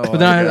 Oh, But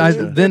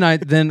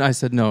then I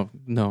said, no,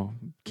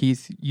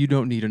 Keith, you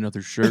don't need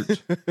another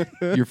shirt.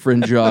 Your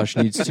friend Josh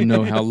needs to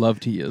know how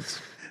loved he is.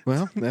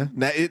 Well,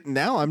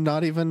 now I'm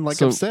not even like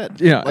So, upset.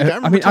 yeah, Like, I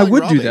remember mean, I telling would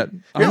do Robbie- that.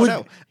 I Yeah, would- no,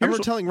 I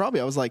remember telling Robbie,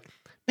 I was like,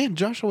 man,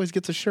 Josh always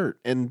gets a shirt.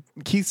 And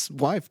Keith's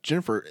wife,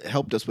 Jennifer,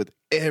 helped us with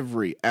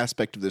every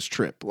aspect of this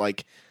trip.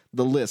 Like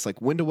the list, like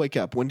when to wake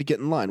up, when to get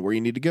in line, where you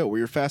need to go, where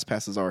your fast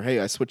passes are. Hey,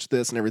 I switched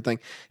this and everything.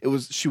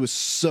 She was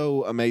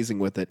so amazing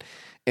with it.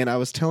 And I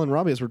was telling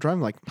Robbie as we're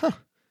driving, like,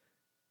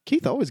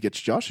 Keith always gets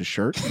Josh's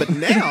shirt. But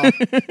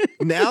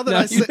now that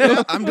I say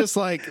it, I'm just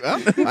like,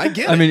 oh, I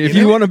get it. I mean, if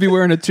you want to be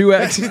wearing a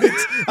 2X,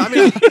 I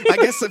mean, I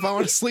guess if I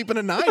want to sleep in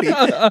a 90,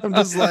 I'm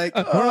just like,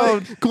 all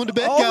right, going to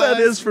bed, all guys. that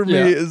is for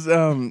Yeah. me is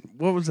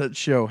what was that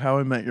show? How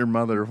I Met Your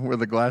Mother, where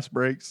the glass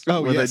breaks.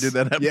 Oh, where yes. they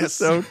do that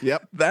Yes. episode.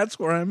 Yep. That's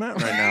where I'm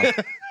at right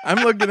now.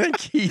 I'm looking at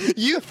Keith.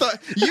 You thought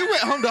you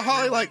went home to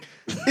Holly like,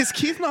 is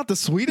Keith not the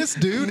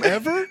sweetest dude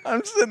ever?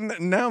 I'm sitting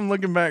now. I'm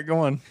looking back,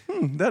 going,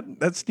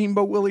 that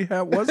Steamboat Willie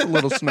hat was a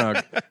little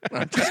snug.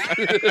 I'm just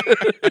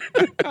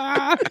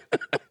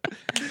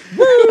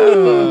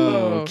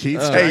Keith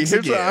Hey, strikes here's what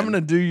again. I'm going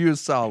to do you a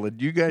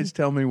solid. You guys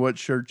tell me what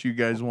shirt you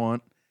guys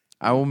want.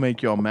 I will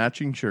make y'all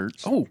matching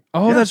shirts. oh,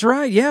 that's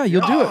right. Yeah,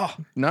 you'll do it.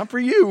 Not for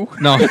you,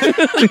 No,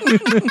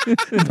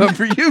 but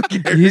for you,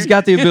 Gary. he's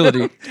got the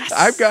ability.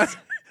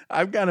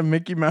 I've got a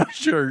Mickey Mouse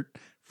shirt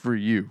for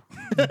you.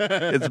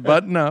 It's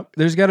button up.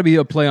 There's got to be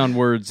a play on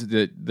words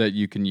that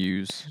you can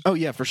use. Oh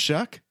yeah, for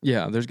Shuck.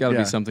 Yeah, there's got to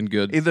Yeah. be something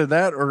good. Either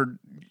that or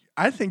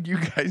I think you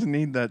guys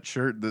need that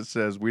shirt that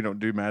says we don't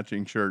do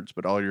matching shirts,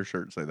 but all your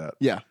shirts say that.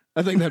 Yeah,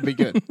 I think that'd be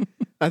good.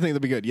 I think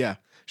that'd be good. Yeah,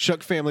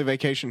 Shuck Family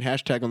Vacation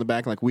hashtag on the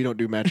back, like we don't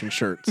do matching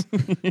shirts,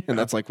 and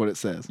that's like what it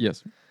says.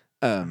 Yes.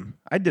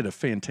 I did a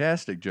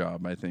fantastic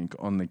job, I think,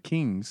 on the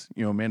Kings.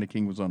 Amanda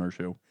King was on our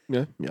show.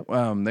 Yeah. Yep.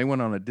 They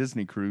went on a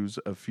Disney cruise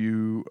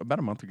about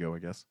a month ago, I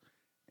guess.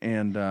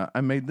 And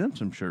I made them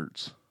some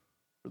shirts.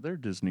 for their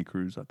Disney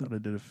cruise. I thought I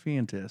did a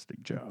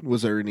fantastic job.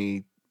 Was there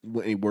any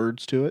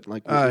words to it?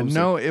 Like what was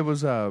no, it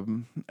was a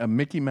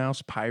Mickey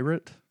Mouse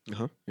pirate, it?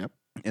 Uh-huh. Yep.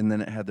 and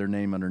then it had their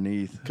name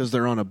underneath. Because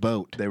they're on a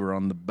boat. They were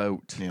on the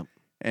boat. Yep.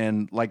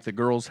 And like the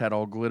girls had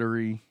all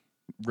glittery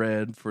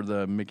red for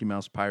the Mickey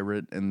Mouse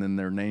pirate, and then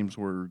their names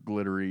were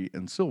glittery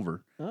and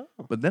silver. Oh.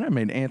 But then I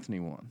made Anthony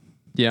one.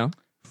 Yeah.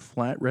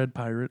 Flat red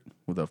pirate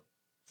with a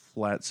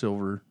flat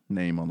silver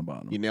name on the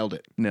bottom. You nailed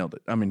it. Nailed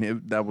it. I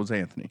mean, that was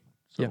Anthony.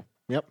 So Yeah.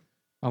 Yep.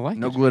 I like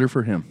no it. glitter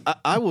for him.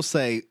 I will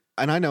say,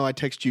 and I know I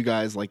text you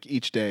guys like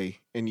each day,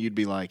 and you'd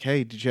be like,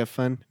 "Hey, did you have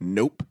fun?"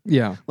 Nope.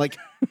 Yeah. Like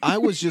I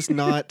was just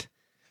not.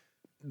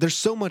 There's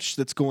so much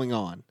that's going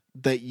on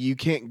that you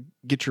can't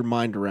get your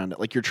mind around it.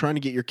 Like you're trying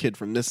to get your kid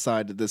from this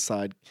side to this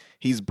side.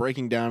 He's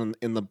breaking down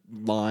in the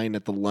line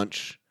at the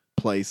lunch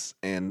place,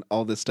 and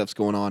all this stuff's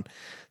going on.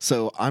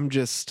 So I'm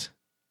just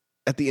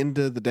at the end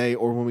of the day,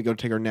 or when we go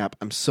to take our nap,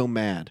 I'm so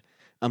mad.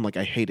 I'm like,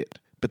 I hate it.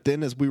 But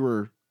then as we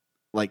were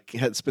like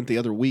had spent the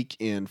other week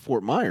in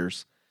Fort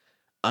Myers,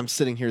 I'm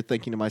sitting here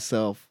thinking to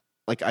myself,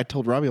 like I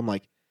told Robbie, I'm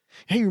like,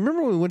 hey,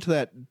 remember when we went to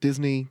that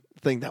Disney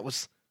thing? That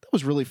was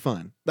really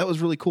fun. That was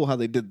really cool how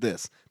they did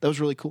this. That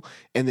was really cool.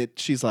 And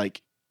she's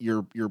like,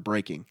 you're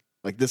breaking.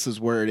 Like this is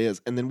where it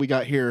is. And then we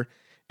got here,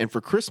 and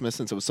for Christmas,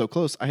 since it was so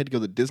close, I had to go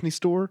to the Disney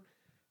store,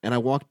 and I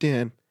walked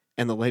in,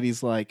 and the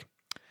lady's like,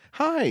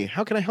 hi,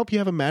 how can I help you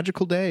have a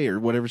magical day? Or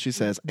whatever she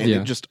says. And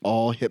Yeah. it just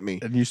all hit me.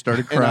 And you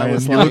started And I crying.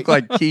 was You like- look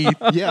like Keith.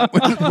 Yeah.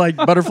 Like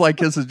Butterfly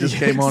Kisses just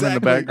came on in the Exactly.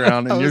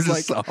 background, I and you're was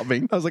just like-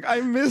 sobbing. I was like, I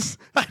miss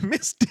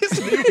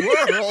Disney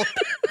World.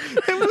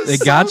 It was They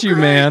so got you,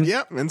 great. man.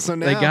 Yep. And so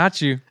now They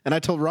got you. And I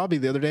told Robbie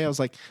the other day, I was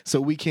like, so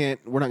we're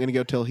not going to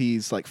go till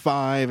he's like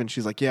 5. And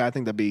she's like, yeah, I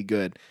think that'd be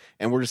good.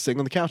 And we're just sitting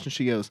on the couch, and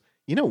she goes,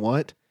 you know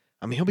what?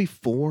 I mean, he'll be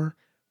 4.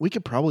 We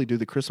could probably do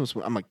the Christmas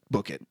one. I'm like,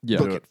 book it. Yeah.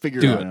 Book Do it.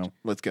 Figure Do it it. out.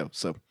 Let's go.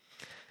 So,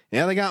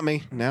 yeah, they got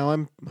me. Now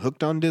I'm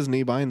hooked on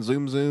Disney, buying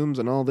Zooms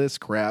and all this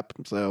crap.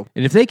 So,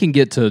 And if they can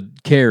get to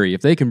Carrie,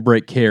 if they can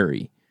break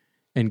Carrie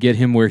and get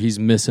him where he's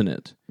missing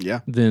it,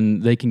 yeah, then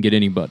they can get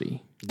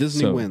anybody.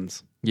 Disney So-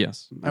 wins.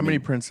 Yes. How many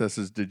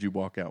princesses did you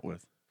walk out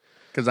with?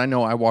 Because I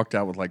know I walked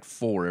out with like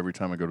 4 every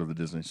time I go to the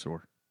Disney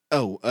store.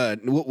 Oh,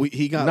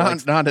 he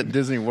got Not at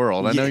Disney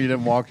World. I know Yeah. you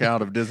didn't walk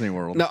out of Disney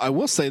World. Now, I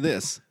will say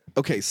this.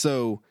 Okay,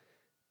 so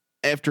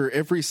after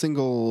every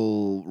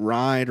single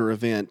ride or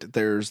event,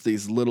 there's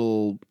these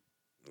little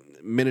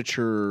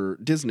miniature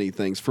Disney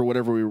things for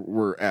whatever we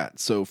were at.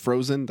 So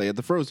Frozen, they had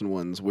the Frozen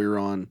ones. We were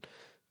on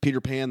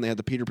Peter Pan, they had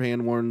the Peter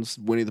Pan ones,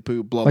 Winnie the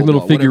Pooh, blah, Like blah, little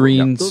blah, whatever.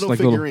 figurines, Yeah, little like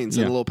little- figurines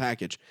in yeah. a little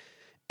package.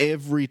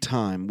 Every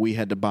time we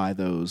had to buy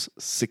those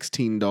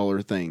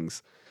 $16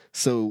 things.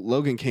 So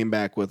Logan came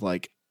back with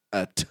like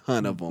a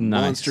ton of them.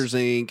 Nice. Monsters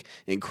Inc.,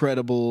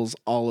 Incredibles,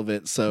 all of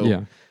it. So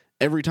Yeah.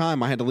 every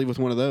time I had to leave with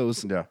one of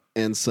those. Yeah.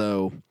 And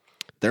so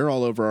they're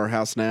all over our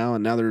house now.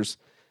 And now there's,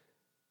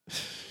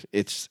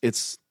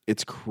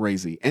 it's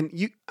crazy.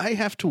 And I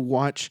have to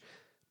watch,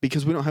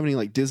 because we don't have any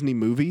like Disney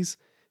movies.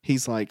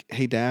 He's like,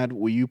 hey Dad,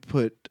 will you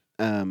put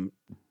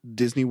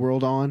Disney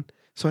World on?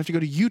 So I have to go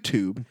to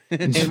YouTube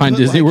And just find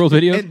Disney like, World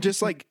videos? and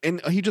just like, and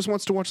he just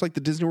wants to watch like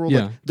the Disney World,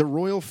 Yeah. like the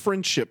Royal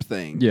Friendship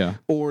thing, Yeah.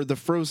 or the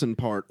Frozen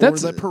part,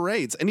 That's- or the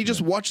parades, and he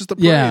just watches the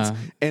parades, Yeah.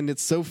 and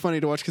it's so funny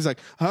to watch because like,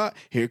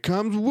 here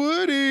comes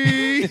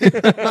Woody,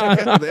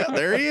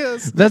 there he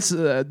is.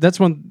 That's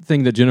one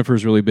thing that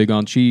Jennifer's really big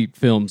on. She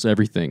films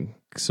everything.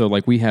 So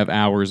like we have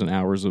hours and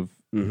hours of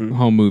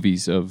home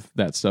movies of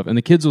that stuff, and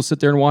the kids will sit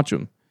there and watch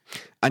them.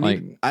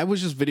 I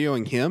was just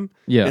videoing him,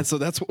 Yeah. and so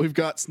that's what we've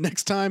got.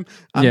 Next time,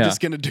 I'm Yeah. just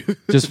gonna do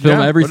Just film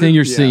Yeah, everything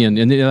you're yeah. seeing,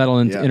 and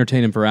that'll Yeah.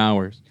 entertain him for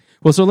hours.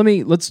 Well, so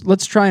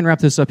let's try and wrap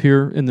this up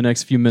here in the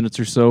next few minutes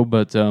or so.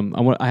 But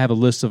I have a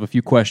list of a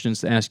few questions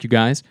to ask you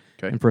guys,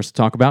 Okay. and for us to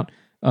talk about,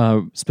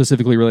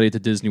 specifically related to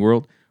Disney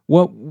World.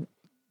 What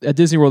at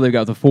Disney World they've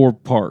got the 4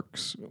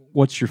 parks.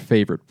 What's your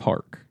favorite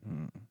park?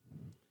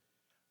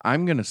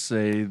 I'm going to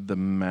say the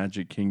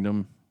Magic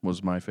Kingdom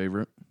was my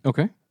favorite.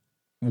 Okay,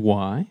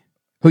 why?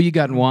 Who you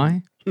got and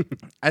why?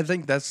 I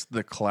think that's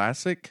the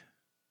classic,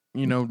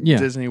 Yeah.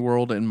 Disney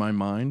World in my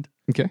mind.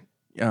 Okay.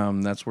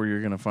 That's where you're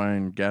going to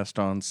find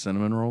Gaston's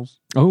cinnamon rolls.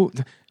 Oh,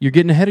 you're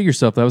getting ahead of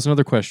yourself. That was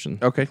another question.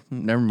 Okay,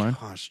 never mind.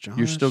 Gosh, Josh.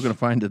 You're still going to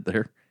find it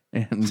there,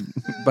 and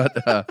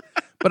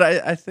but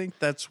I think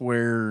that's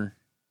where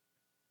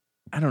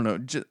I don't know.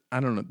 I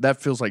don't know.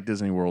 That feels like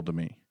Disney World to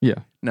me. Yeah.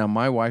 Now,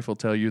 my wife will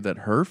tell you that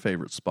her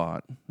favorite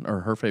spot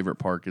or her favorite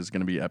park is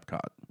going to be Epcot.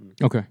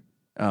 Okay.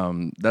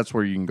 That's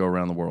where you can go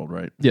around the world,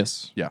 right?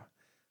 Yes. Yeah.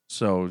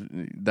 So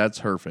that's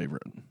her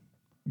favorite.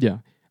 Yeah.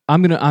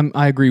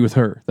 I agree with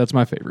her. That's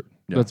my favorite.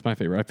 Yeah. That's my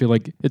favorite. I feel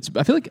like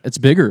it's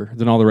bigger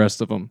than all the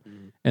rest of them.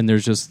 And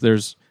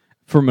there's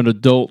from an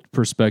adult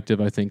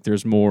perspective, I think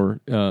there's more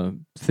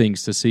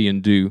things to see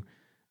and do.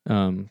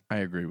 I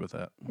agree with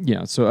that.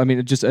 Yeah. So I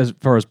mean, just as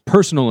far as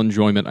personal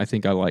enjoyment, I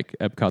think I like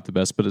Epcot the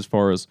best. But as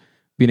far as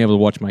being able to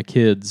watch my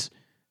kids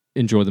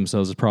enjoy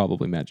themselves, is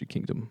probably Magic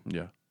Kingdom.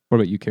 Yeah. What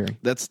about you, Carrie?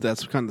 That's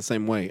kind of the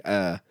same way.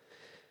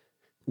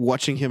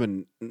 watching him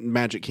in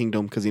Magic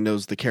Kingdom because he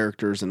knows the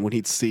characters, and when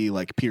he'd see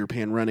like Peter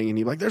Pan running, and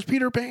he'd be like, "There's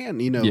Peter Pan,"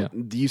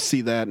 you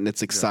see that, and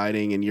it's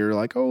exciting, and you're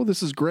like, "Oh,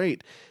 this is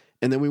great."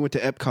 And then we went to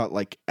Epcot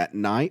like at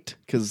night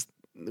because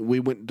we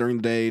went during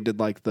the day, did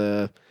like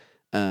the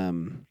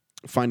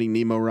Finding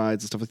Nemo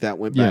rides and stuff like that.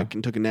 Went back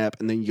and took a nap,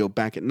 and then you go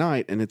back at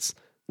night, and it's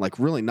like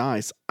really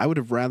nice. I would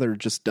have rather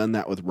just done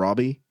that with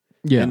Robbie,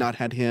 and not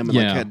had him, and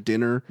like had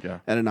dinner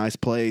at a nice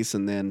place,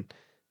 and then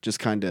just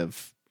kind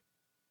of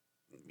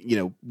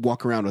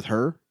walk around with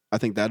her. I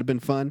think that'd have been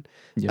fun.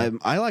 Yeah.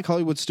 I like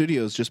Hollywood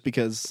Studios just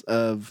because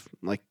of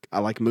like I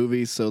like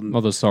movies. So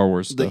all the Star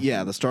Wars stuff.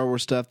 The Star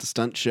Wars stuff, the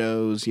stunt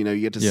shows. You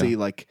get to see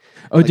like.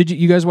 Oh, like, did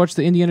you guys watch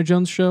the Indiana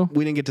Jones show?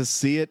 We didn't get to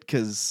see it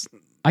because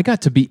I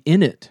got to be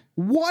in it.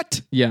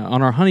 What? Yeah,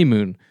 on our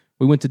honeymoon,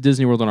 we went to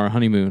Disney World on our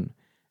honeymoon,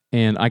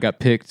 and I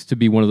got picked to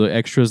be one of the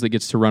extras that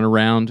gets to run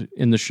around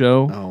in the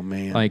show. Oh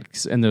man!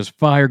 And there's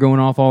fire going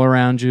off all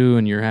around you,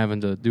 and you're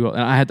having to do.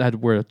 And I had to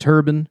wear a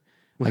turban.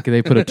 Like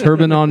they put a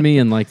turban on me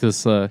and like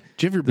this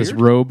this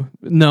robe.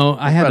 No,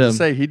 I had to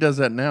say he does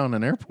that now in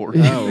an airport.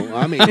 Oh,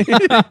 I mean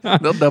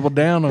they'll double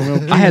down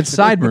on. I had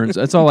sideburns.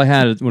 That's all I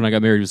had when I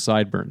got married was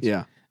sideburns.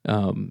 Yeah.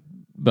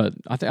 But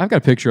I've got a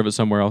picture of it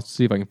somewhere. I'll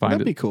see if I can find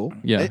That'd be cool.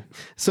 Yeah.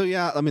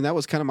 I mean that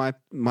was kind of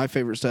my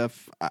favorite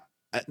stuff.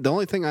 The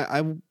only thing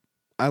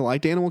I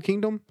liked Animal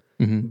Kingdom,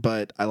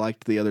 but I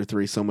liked the other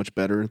three so much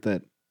better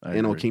that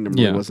Animal Kingdom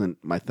really wasn't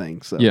my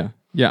thing. So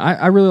Yeah,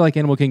 I really like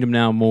Animal Kingdom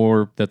now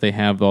more that they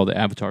have all the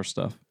Avatar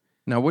stuff.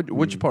 Now,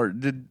 which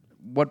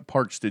what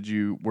parks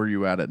were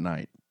you at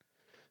night?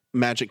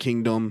 Magic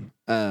Kingdom,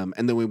 and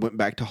then we went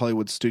back to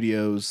Hollywood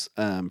Studios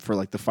for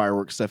like the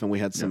fireworks stuff, and we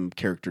had some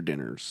character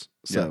dinners.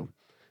 So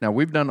now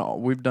we've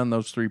done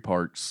those three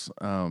parks: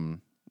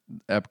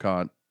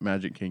 Epcot,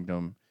 Magic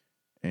Kingdom,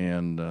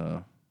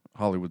 and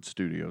Hollywood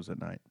Studios at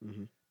night.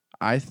 Mm-hmm.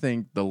 I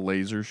think the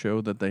laser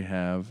show that they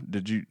have.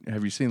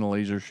 Have you seen the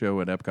laser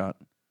show at Epcot?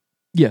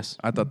 Yes.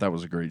 I thought that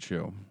was a great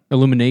show.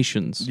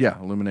 Illuminations. Yeah,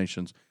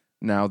 Illuminations.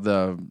 Now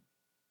the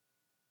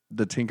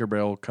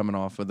Tinkerbell coming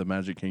off of the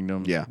Magic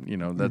Kingdom. Yeah.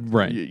 That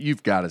right.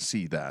 You've got to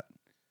see that.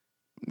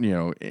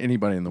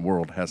 Anybody in the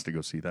world has to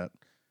go see that.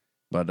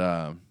 But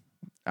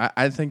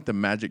I think the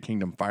Magic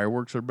Kingdom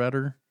fireworks are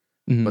better,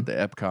 but the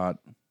Epcot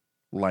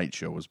light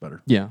show was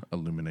better. Yeah.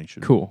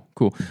 Illumination. Cool.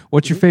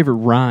 What's your favorite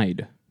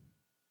ride?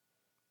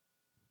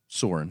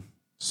 Soarin'.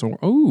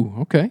 Oh,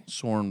 okay.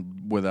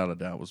 Soarin', without a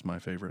doubt, was my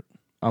favorite.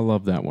 I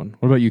love that one.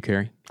 What about you,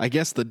 Carrie? I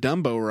guess the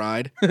Dumbo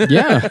ride.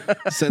 Yeah.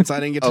 Since I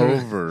didn't get to...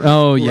 Over.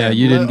 Oh, yeah.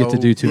 You didn't get to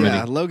do too many.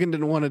 Yeah, Logan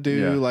didn't want to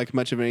do like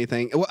much of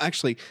anything. Well,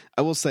 actually,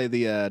 I will say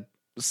the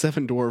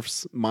Seven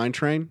Dwarfs Mine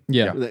Train.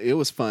 Yeah. It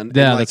was fun.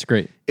 Yeah, that's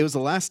great. It was the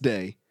last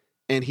day,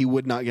 and he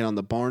would not get on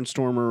the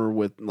Barnstormer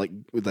with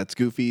that's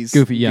Goofy's.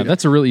 Goofy, yeah.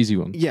 That's a real easy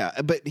one.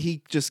 Yeah, but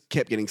he just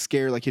kept getting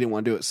scared like he didn't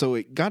want to do it. So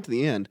it got to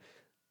the end.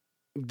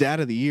 Dad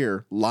of the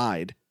Year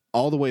lied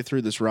all the way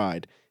through this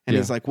ride. And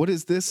he's like, what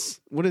is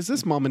this? What is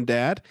this, Mom and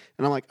Dad?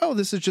 And I'm like, oh,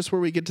 this is just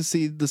where we get to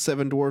see the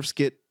Seven Dwarfs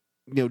get,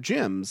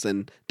 gems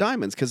and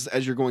diamonds. Because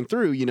as you're going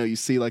through, you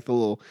see like the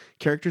little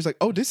characters like,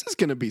 oh, this is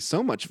going to be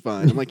so much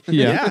fun. I'm like,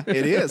 yeah,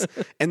 it is.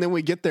 And then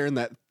we get there and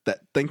that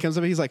thing comes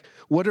up. He's like,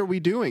 what are we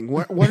doing?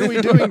 What are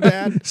we doing,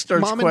 Dad?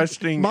 Starts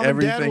questioning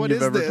everything Dad,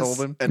 you've ever told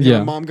him.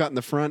 And Mom got in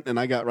the front and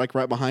I got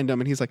right behind him.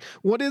 And he's like,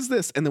 what is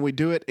this? And then we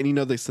do it. And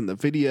they send the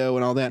video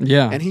and all that.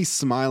 Yeah. And he's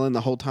smiling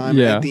the whole time.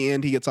 Yeah. And at the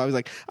end, he gets off. He's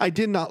like, I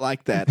did not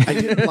like that. I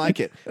didn't like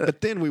it.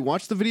 But then we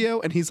watch the video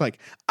and he's like,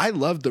 I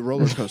loved the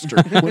roller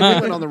coaster. When we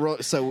went on the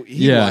roller, so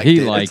he liked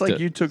it. It's like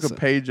you took a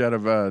page out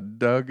of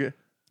Doug's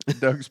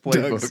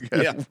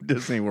playbook at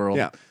Disney World.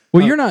 Yeah.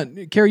 Well,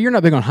 Carrie, you're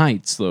not big on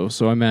heights, though.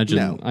 So I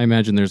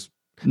imagine there's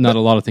not a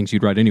lot of things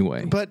you'd ride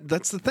anyway. But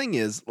that's the thing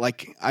is,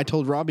 like I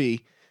told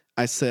Robbie,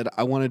 I said,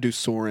 I want to do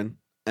Soarin',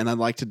 and I'd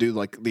like to do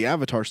like the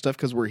Avatar stuff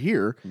because we're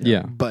here.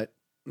 Yeah. But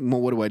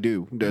what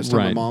do? Do I tell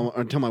my mom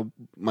or tell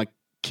my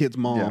kid's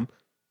mom,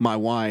 my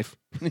wife,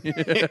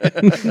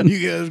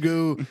 you guys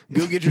go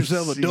get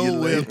yourself a Dole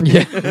Whip.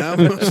 Yeah. And I'm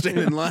going to stand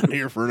in line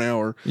here for an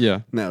hour. Yeah.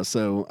 No,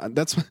 so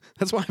that's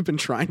why I've been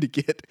trying to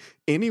get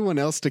anyone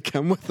else to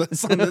come with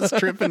us on this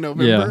trip in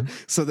November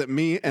so that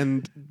me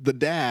and the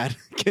dad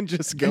can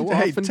just go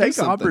off and take do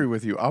something. Aubrey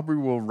with you. Aubrey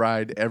will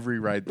ride every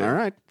ride there. All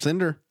right, send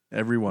her.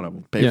 Every one of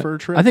them. Pay for a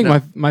trip. I think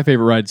my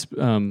favorite ride's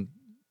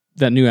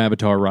that new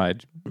Avatar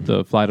ride,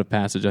 the Flight of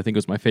Passage. I think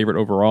was my favorite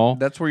overall.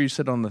 That's where you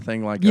sit on the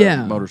thing like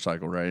a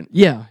motorcycle, right?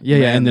 Yeah.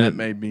 Man, and then it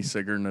made me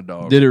sicker than a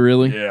dog. Did it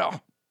really? Yeah.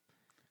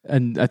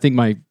 And I think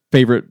my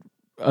favorite,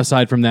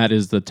 aside from that,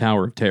 is the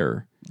Tower of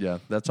Terror. Yeah,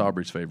 that's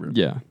Aubrey's favorite.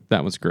 Yeah,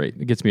 that one's great.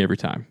 It gets me every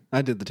time.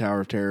 I did the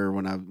Tower of Terror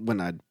when I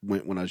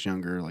went when I was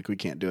younger. Like we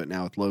can't do it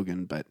now with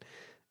Logan, but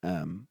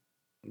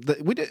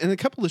we did in a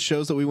couple of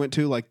shows that we went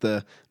to, like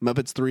the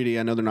Muppets 3D.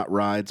 I know they're not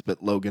rides,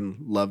 but Logan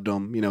loved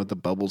them. With the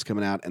bubbles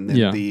coming out, and then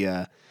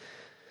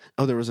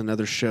there was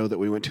another show that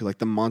we went to, like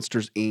the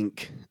Monsters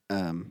Inc.,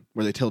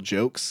 where they tell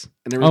jokes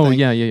and everything. Oh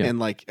yeah. And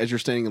like as you're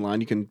standing in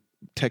line, you can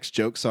text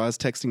jokes. So I was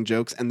texting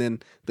jokes, and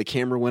then the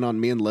camera went on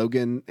me and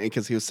Logan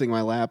because he was sitting in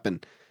my lap,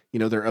 and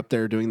they're up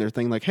there doing their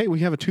thing. Like, hey, we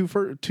have a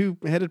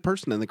two-headed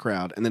person in the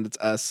crowd, and then it's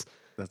us.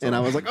 And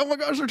I was like, oh my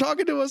gosh, they're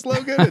talking to us,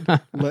 Logan.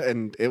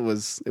 And it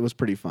was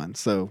pretty fun.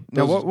 So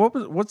now,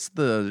 what's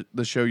the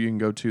show you can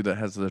go to that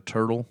has the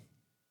turtle?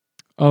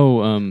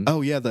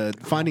 Oh yeah, the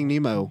Finding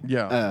Nemo.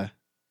 Yeah.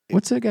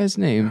 What's that guy's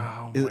name?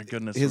 Oh my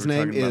goodness. His we were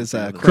name talking about is it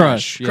the other day.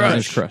 Crush. Yeah, Crush.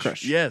 his name is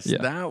Crush. Yes, Yeah.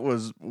 that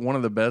was one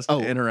of the best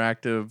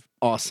interactive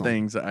Awesome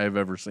things that I've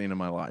ever seen in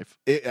my life.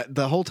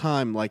 The whole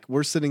time, like,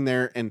 we're sitting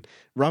there, and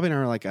Robbie and I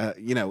are like,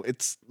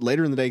 it's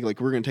later in the day, like,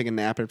 we're going to take a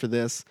nap after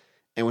this.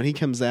 And when he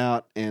comes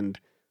out, and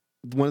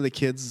one of the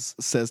kids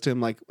says to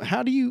him, like,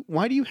 why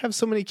do you have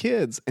so many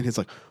kids? And he's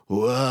like,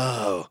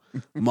 whoa,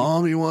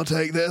 Mom, you want to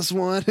take this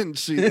one? And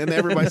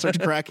everybody starts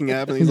cracking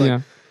up, and he's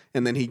like,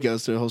 and then he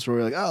goes to the whole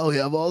story like, oh, we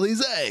have all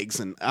these eggs.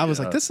 And I was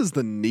like, this is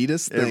the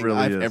neatest thing really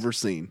I've is. ever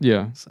seen.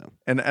 Yeah. So,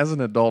 And as an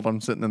adult,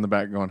 I'm sitting in the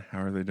back going,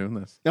 how are they doing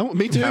this? oh,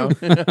 me too.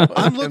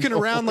 I'm looking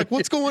around like,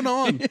 what's going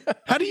on?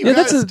 How do you Yeah,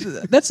 guys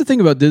that's the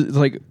thing about this.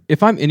 Like,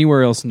 if I'm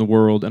anywhere else in the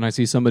world and I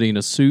see somebody in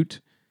a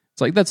suit, it's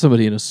like, that's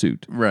somebody in a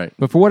suit. Right.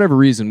 But for whatever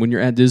reason, when you're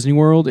at Disney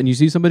World and you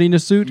see somebody in a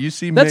suit, You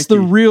see that's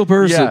Mickey. the real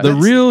person, Yeah, the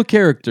that's- real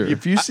character.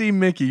 If you see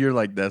Mickey, you're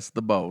like, that's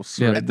the boss.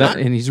 Yeah, right?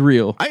 and he's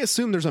real. I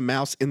assume there's a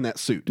mouse in that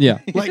suit. Yeah.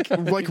 Like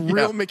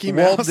real Mickey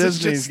Walt Mouse. is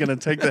Disney's just- going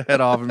to take the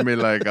head off and be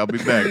like, I'll be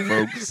back,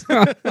 folks.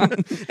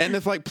 And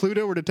if like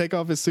Pluto were to take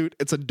off his suit,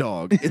 it's a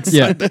dog. It's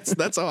Yeah.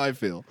 that's how I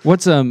feel.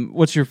 What's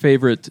your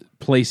favorite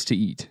place to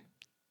eat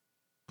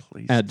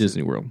Please. at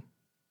Disney World?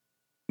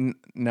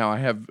 Now, I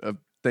have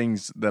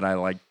things that I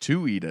like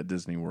to eat at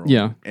Disney World.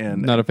 Yeah.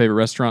 And Not a favorite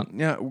restaurant?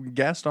 yeah,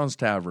 Gaston's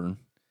Tavern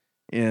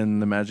in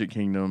the Magic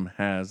Kingdom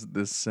has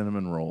this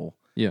cinnamon roll.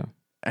 Yeah.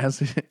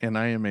 And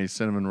I am a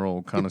cinnamon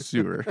roll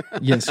connoisseur.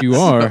 Yes, you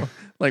are. So,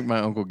 like my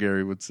Uncle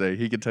Gary would say,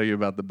 he could tell you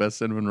about the best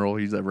cinnamon roll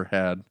he's ever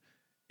had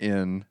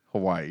in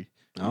Hawaii.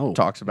 Oh,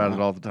 Talks about it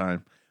all the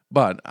time.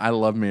 But I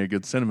love me a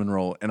good cinnamon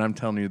roll, and I'm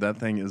telling you, that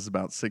thing is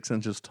about 6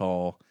 inches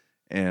tall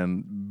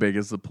and big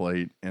as the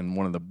plate, and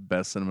one of the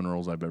best cinnamon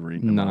rolls I've ever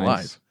eaten in my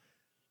life.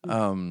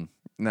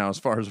 Now, as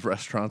far as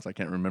restaurants, I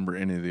can't remember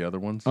any of the other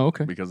ones. Oh,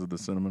 okay. Because of the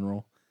cinnamon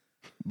roll.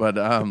 But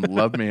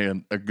love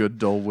me a good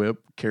Dole Whip.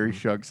 Carrie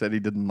Shuck said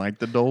he didn't like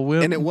the Dole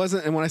Whip. And it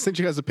wasn't. And when I sent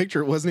you guys a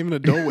picture, it wasn't even a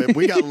Dole Whip.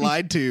 We got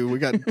lied to. We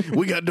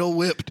got Dole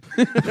Whipped.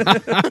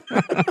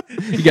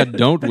 You got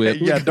don't whip.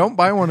 Yeah, don't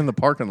buy one in the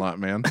parking lot,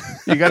 man.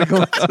 You got to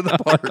go to the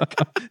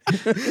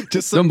park.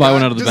 Just Don't buy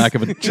one out of the back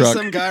of a Just truck.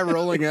 some guy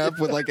rolling up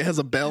with like it has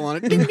a bell on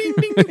it. Ding ding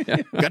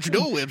ding. Got your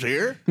Dole Whips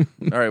here.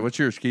 All right, what's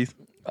yours, Keith?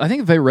 I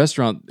think the favorite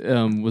restaurant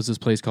was this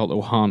place called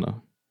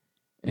Ohana.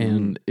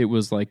 And it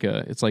was like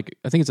I think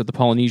it's at the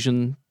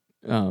Polynesian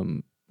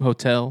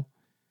hotel.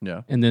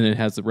 Yeah. And then it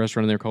has the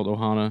restaurant in there called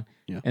Ohana.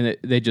 Yeah. And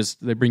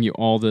they bring you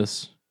all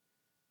this,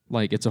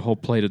 like, it's a whole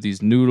plate of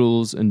these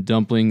noodles and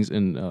dumplings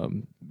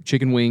and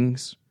chicken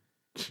wings.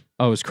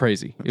 Oh, it was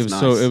crazy. It was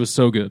nice.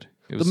 so good.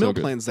 It was The so meal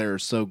good. plans there are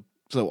so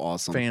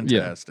awesome.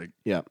 Fantastic.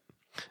 Yeah.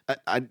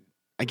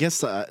 I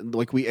guess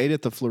like we ate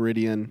at the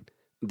Floridian,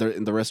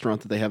 the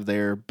restaurant that they have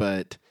there,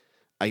 but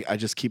I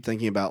just keep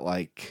thinking about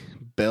like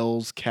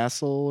Bell's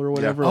Castle or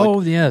whatever. Oh,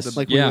 like, yes.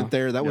 like we yeah. went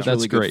there. That was That's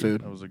really great. good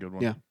food. That was a good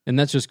one. Yeah. And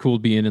that's just cool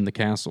being in the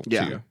castle,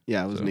 Yeah. too.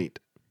 Yeah, it was So. neat.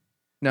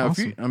 Now,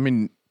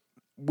 Awesome.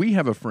 we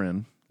have a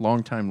friend,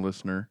 longtime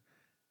listener,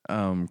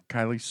 Kylie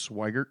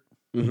Swigert.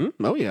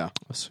 Mm-hmm. Oh yeah.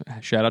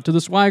 Shout out to the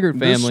Swigert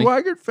family. The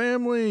Swigert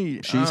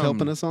family. She's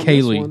helping us on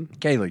Kaylee. this one.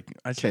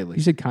 Kaylee.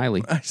 You said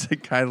Kylie. I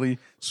said Kylie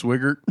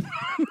Swigert.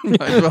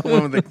 Might as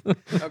well went with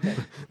the- okay.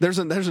 There's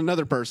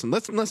another person.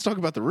 Let's talk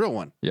about the real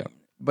one. Yeah.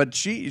 But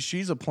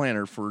she's a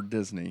planner for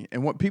Disney.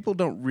 And what people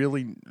don't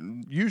really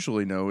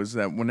usually know is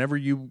that whenever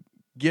you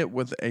get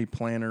with a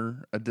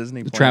planner, a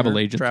Disney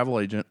planner, travel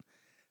agent,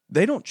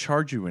 they don't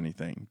charge you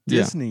anything.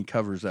 Yeah. Disney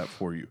covers that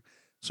for you.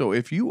 So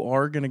if you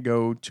are going to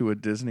go to a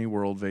Disney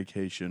World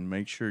vacation,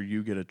 make sure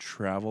you get a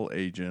travel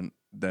agent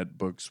that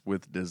books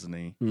with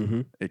Disney.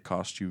 Mm-hmm. It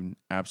costs you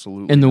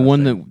absolutely And the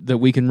one nothing. that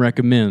we can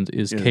recommend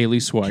is Yeah. Kaylee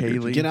Swigert.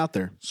 Kaylee Get out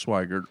there.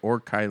 Swigert or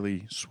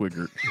Kylie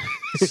Swigert.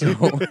 So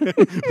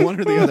One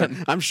or the other.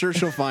 I'm sure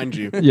she'll find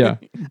you. Yeah.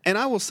 And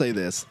I will say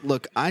this.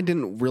 Look, I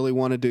didn't really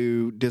want to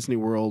do Disney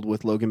World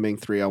with Logan being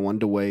 3. I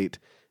wanted to wait.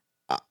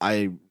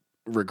 I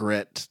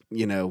regret,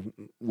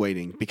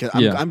 waiting because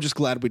I'm just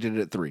glad we did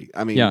it at 3.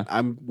 I mean, Yeah.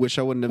 I wish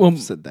I wouldn't have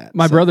said that.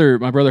 My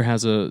brother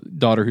has a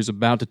daughter who's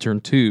about to turn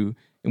 2,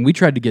 and we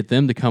tried to get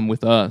them to come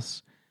with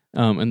us.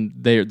 And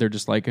they're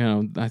just like,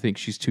 I think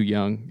she's too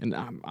young, and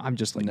I'm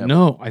just like,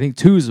 no, I think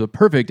 2 is a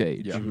perfect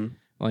age. Yeah.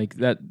 Like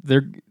that,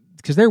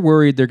 because they're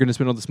worried they're going to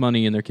spend all this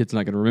money and their kid's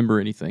not going to remember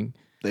anything.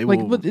 They Like,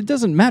 will, but it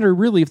doesn't matter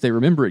really if they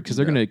remember it because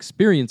they're going to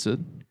experience it.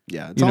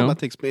 yeah, it's you all know? about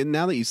the experience.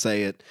 Now that you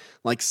say it,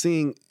 like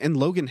seeing, and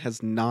Logan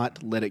has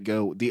not let it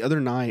go. The other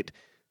night,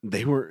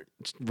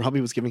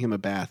 Robbie was giving him a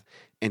bath,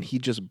 and he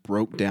just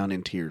broke down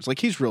in tears. Like,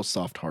 he's real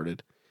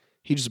soft-hearted.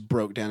 He just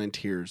broke down in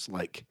tears,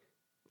 like,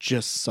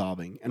 just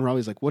sobbing. And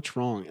Robbie's like, what's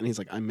wrong? And he's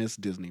like, I miss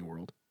Disney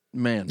World.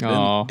 Man,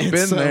 Aw.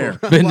 been So- there.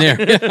 Been there.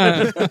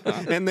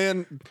 And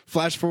then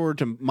flash forward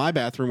to my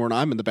bathroom where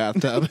I'm in the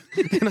bathtub,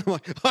 and I'm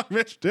like, I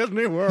miss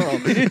Disney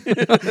World.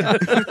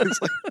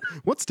 It's like,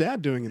 what's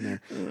Dad doing in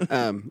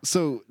there?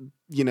 So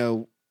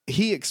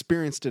he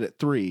experienced it at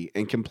 3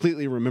 and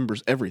completely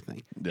remembers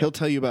everything. Yeah. He'll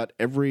tell you about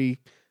every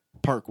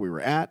park we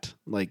were at,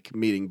 like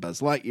meeting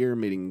Buzz Lightyear,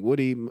 meeting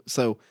Woody.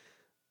 So,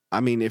 I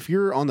mean, if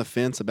you're on the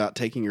fence about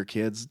taking your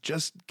kids,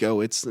 just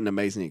go. It's an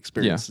amazing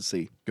experience to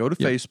see. Go to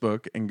Yep.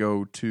 Facebook and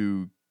go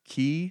to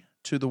Key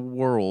to the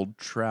World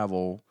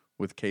Travel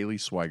with Kaylee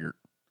Swigert.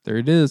 There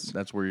it is.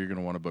 That's where you're going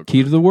to want to book.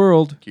 Key to the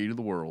world. Key to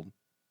the World.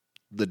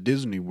 The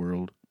Disney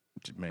World.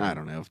 Man. I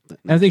don't know.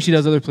 And I think she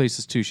does other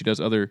places too. She does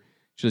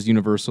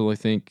Universal, I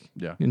think.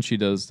 Yeah. And she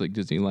does like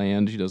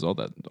Disneyland. She does all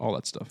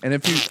that stuff. And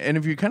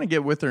if you kind of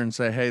get with her and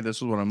say, hey, this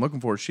is what I'm looking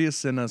for, she has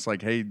sent us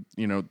like, hey,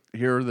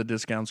 here are the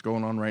discounts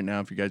going on right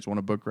now if you guys want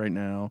to book right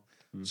now.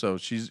 So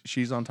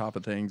she's on top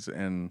of things,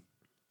 and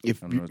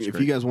If I don't know, it's you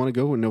great. guys want to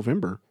go in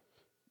November,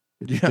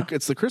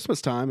 it's the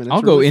Christmas time, and it's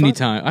I'll go really fun.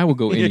 anytime. I will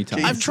go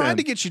anytime. I've tried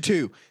to get you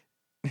to.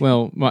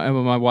 Well,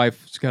 my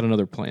wife's got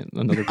another plan.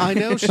 I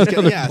know she's got.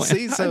 Another Yeah, plan.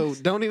 see, so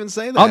don't even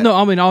say that.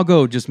 I'll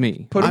go just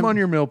me. put him I'm- on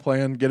your meal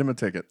plan, get him a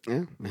ticket.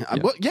 Yeah,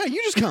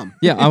 you just come.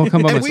 Yeah, I will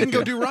come by and myself. we can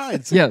go do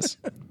rides. Yes.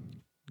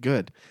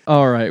 Good.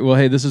 All right. Well,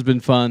 hey, this has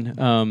been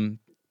fun.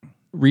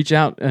 Reach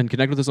out and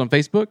connect with us on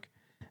Facebook.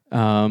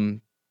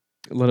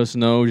 Let us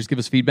know. Just give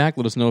us feedback.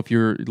 Let us know if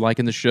you're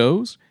liking the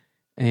shows.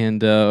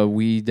 And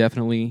we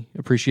definitely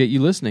appreciate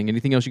you listening.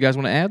 Anything else you guys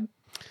want to add?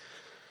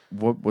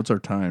 What's our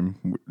time?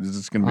 Is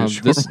this going to be a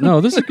short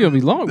one? This is going to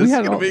be long. This is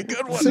had gonna all- be a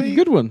good one. This is a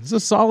good one. It's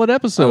a solid I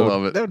episode.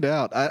 love it. No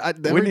doubt.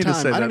 Every need to time,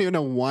 say I don't that. even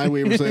know why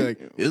we were saying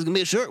like, it was gonna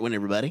be a short one,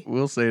 everybody.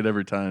 We'll say it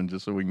every time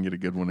just so we can get a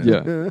good one in.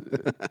 Yeah.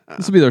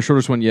 This will be our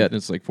shortest one yet, and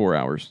it's like 4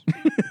 hours.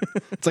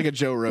 It's like a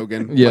Joe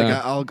Rogan.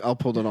 Yeah. Like I'll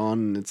pull it on,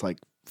 and it's like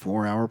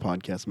 4-hour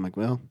podcast. I'm like,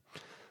 well,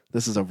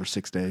 this is over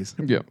 6 days.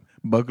 Yeah.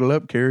 Buckle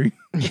up, Carrie.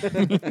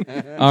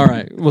 All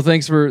right. Well,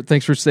 thanks for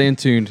staying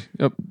tuned.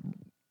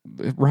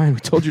 Ryan, we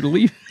told you to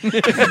leave.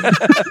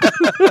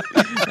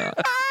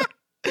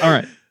 All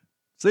right.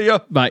 See ya.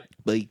 Bye.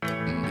 Bye.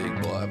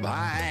 Big boy,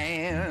 bye.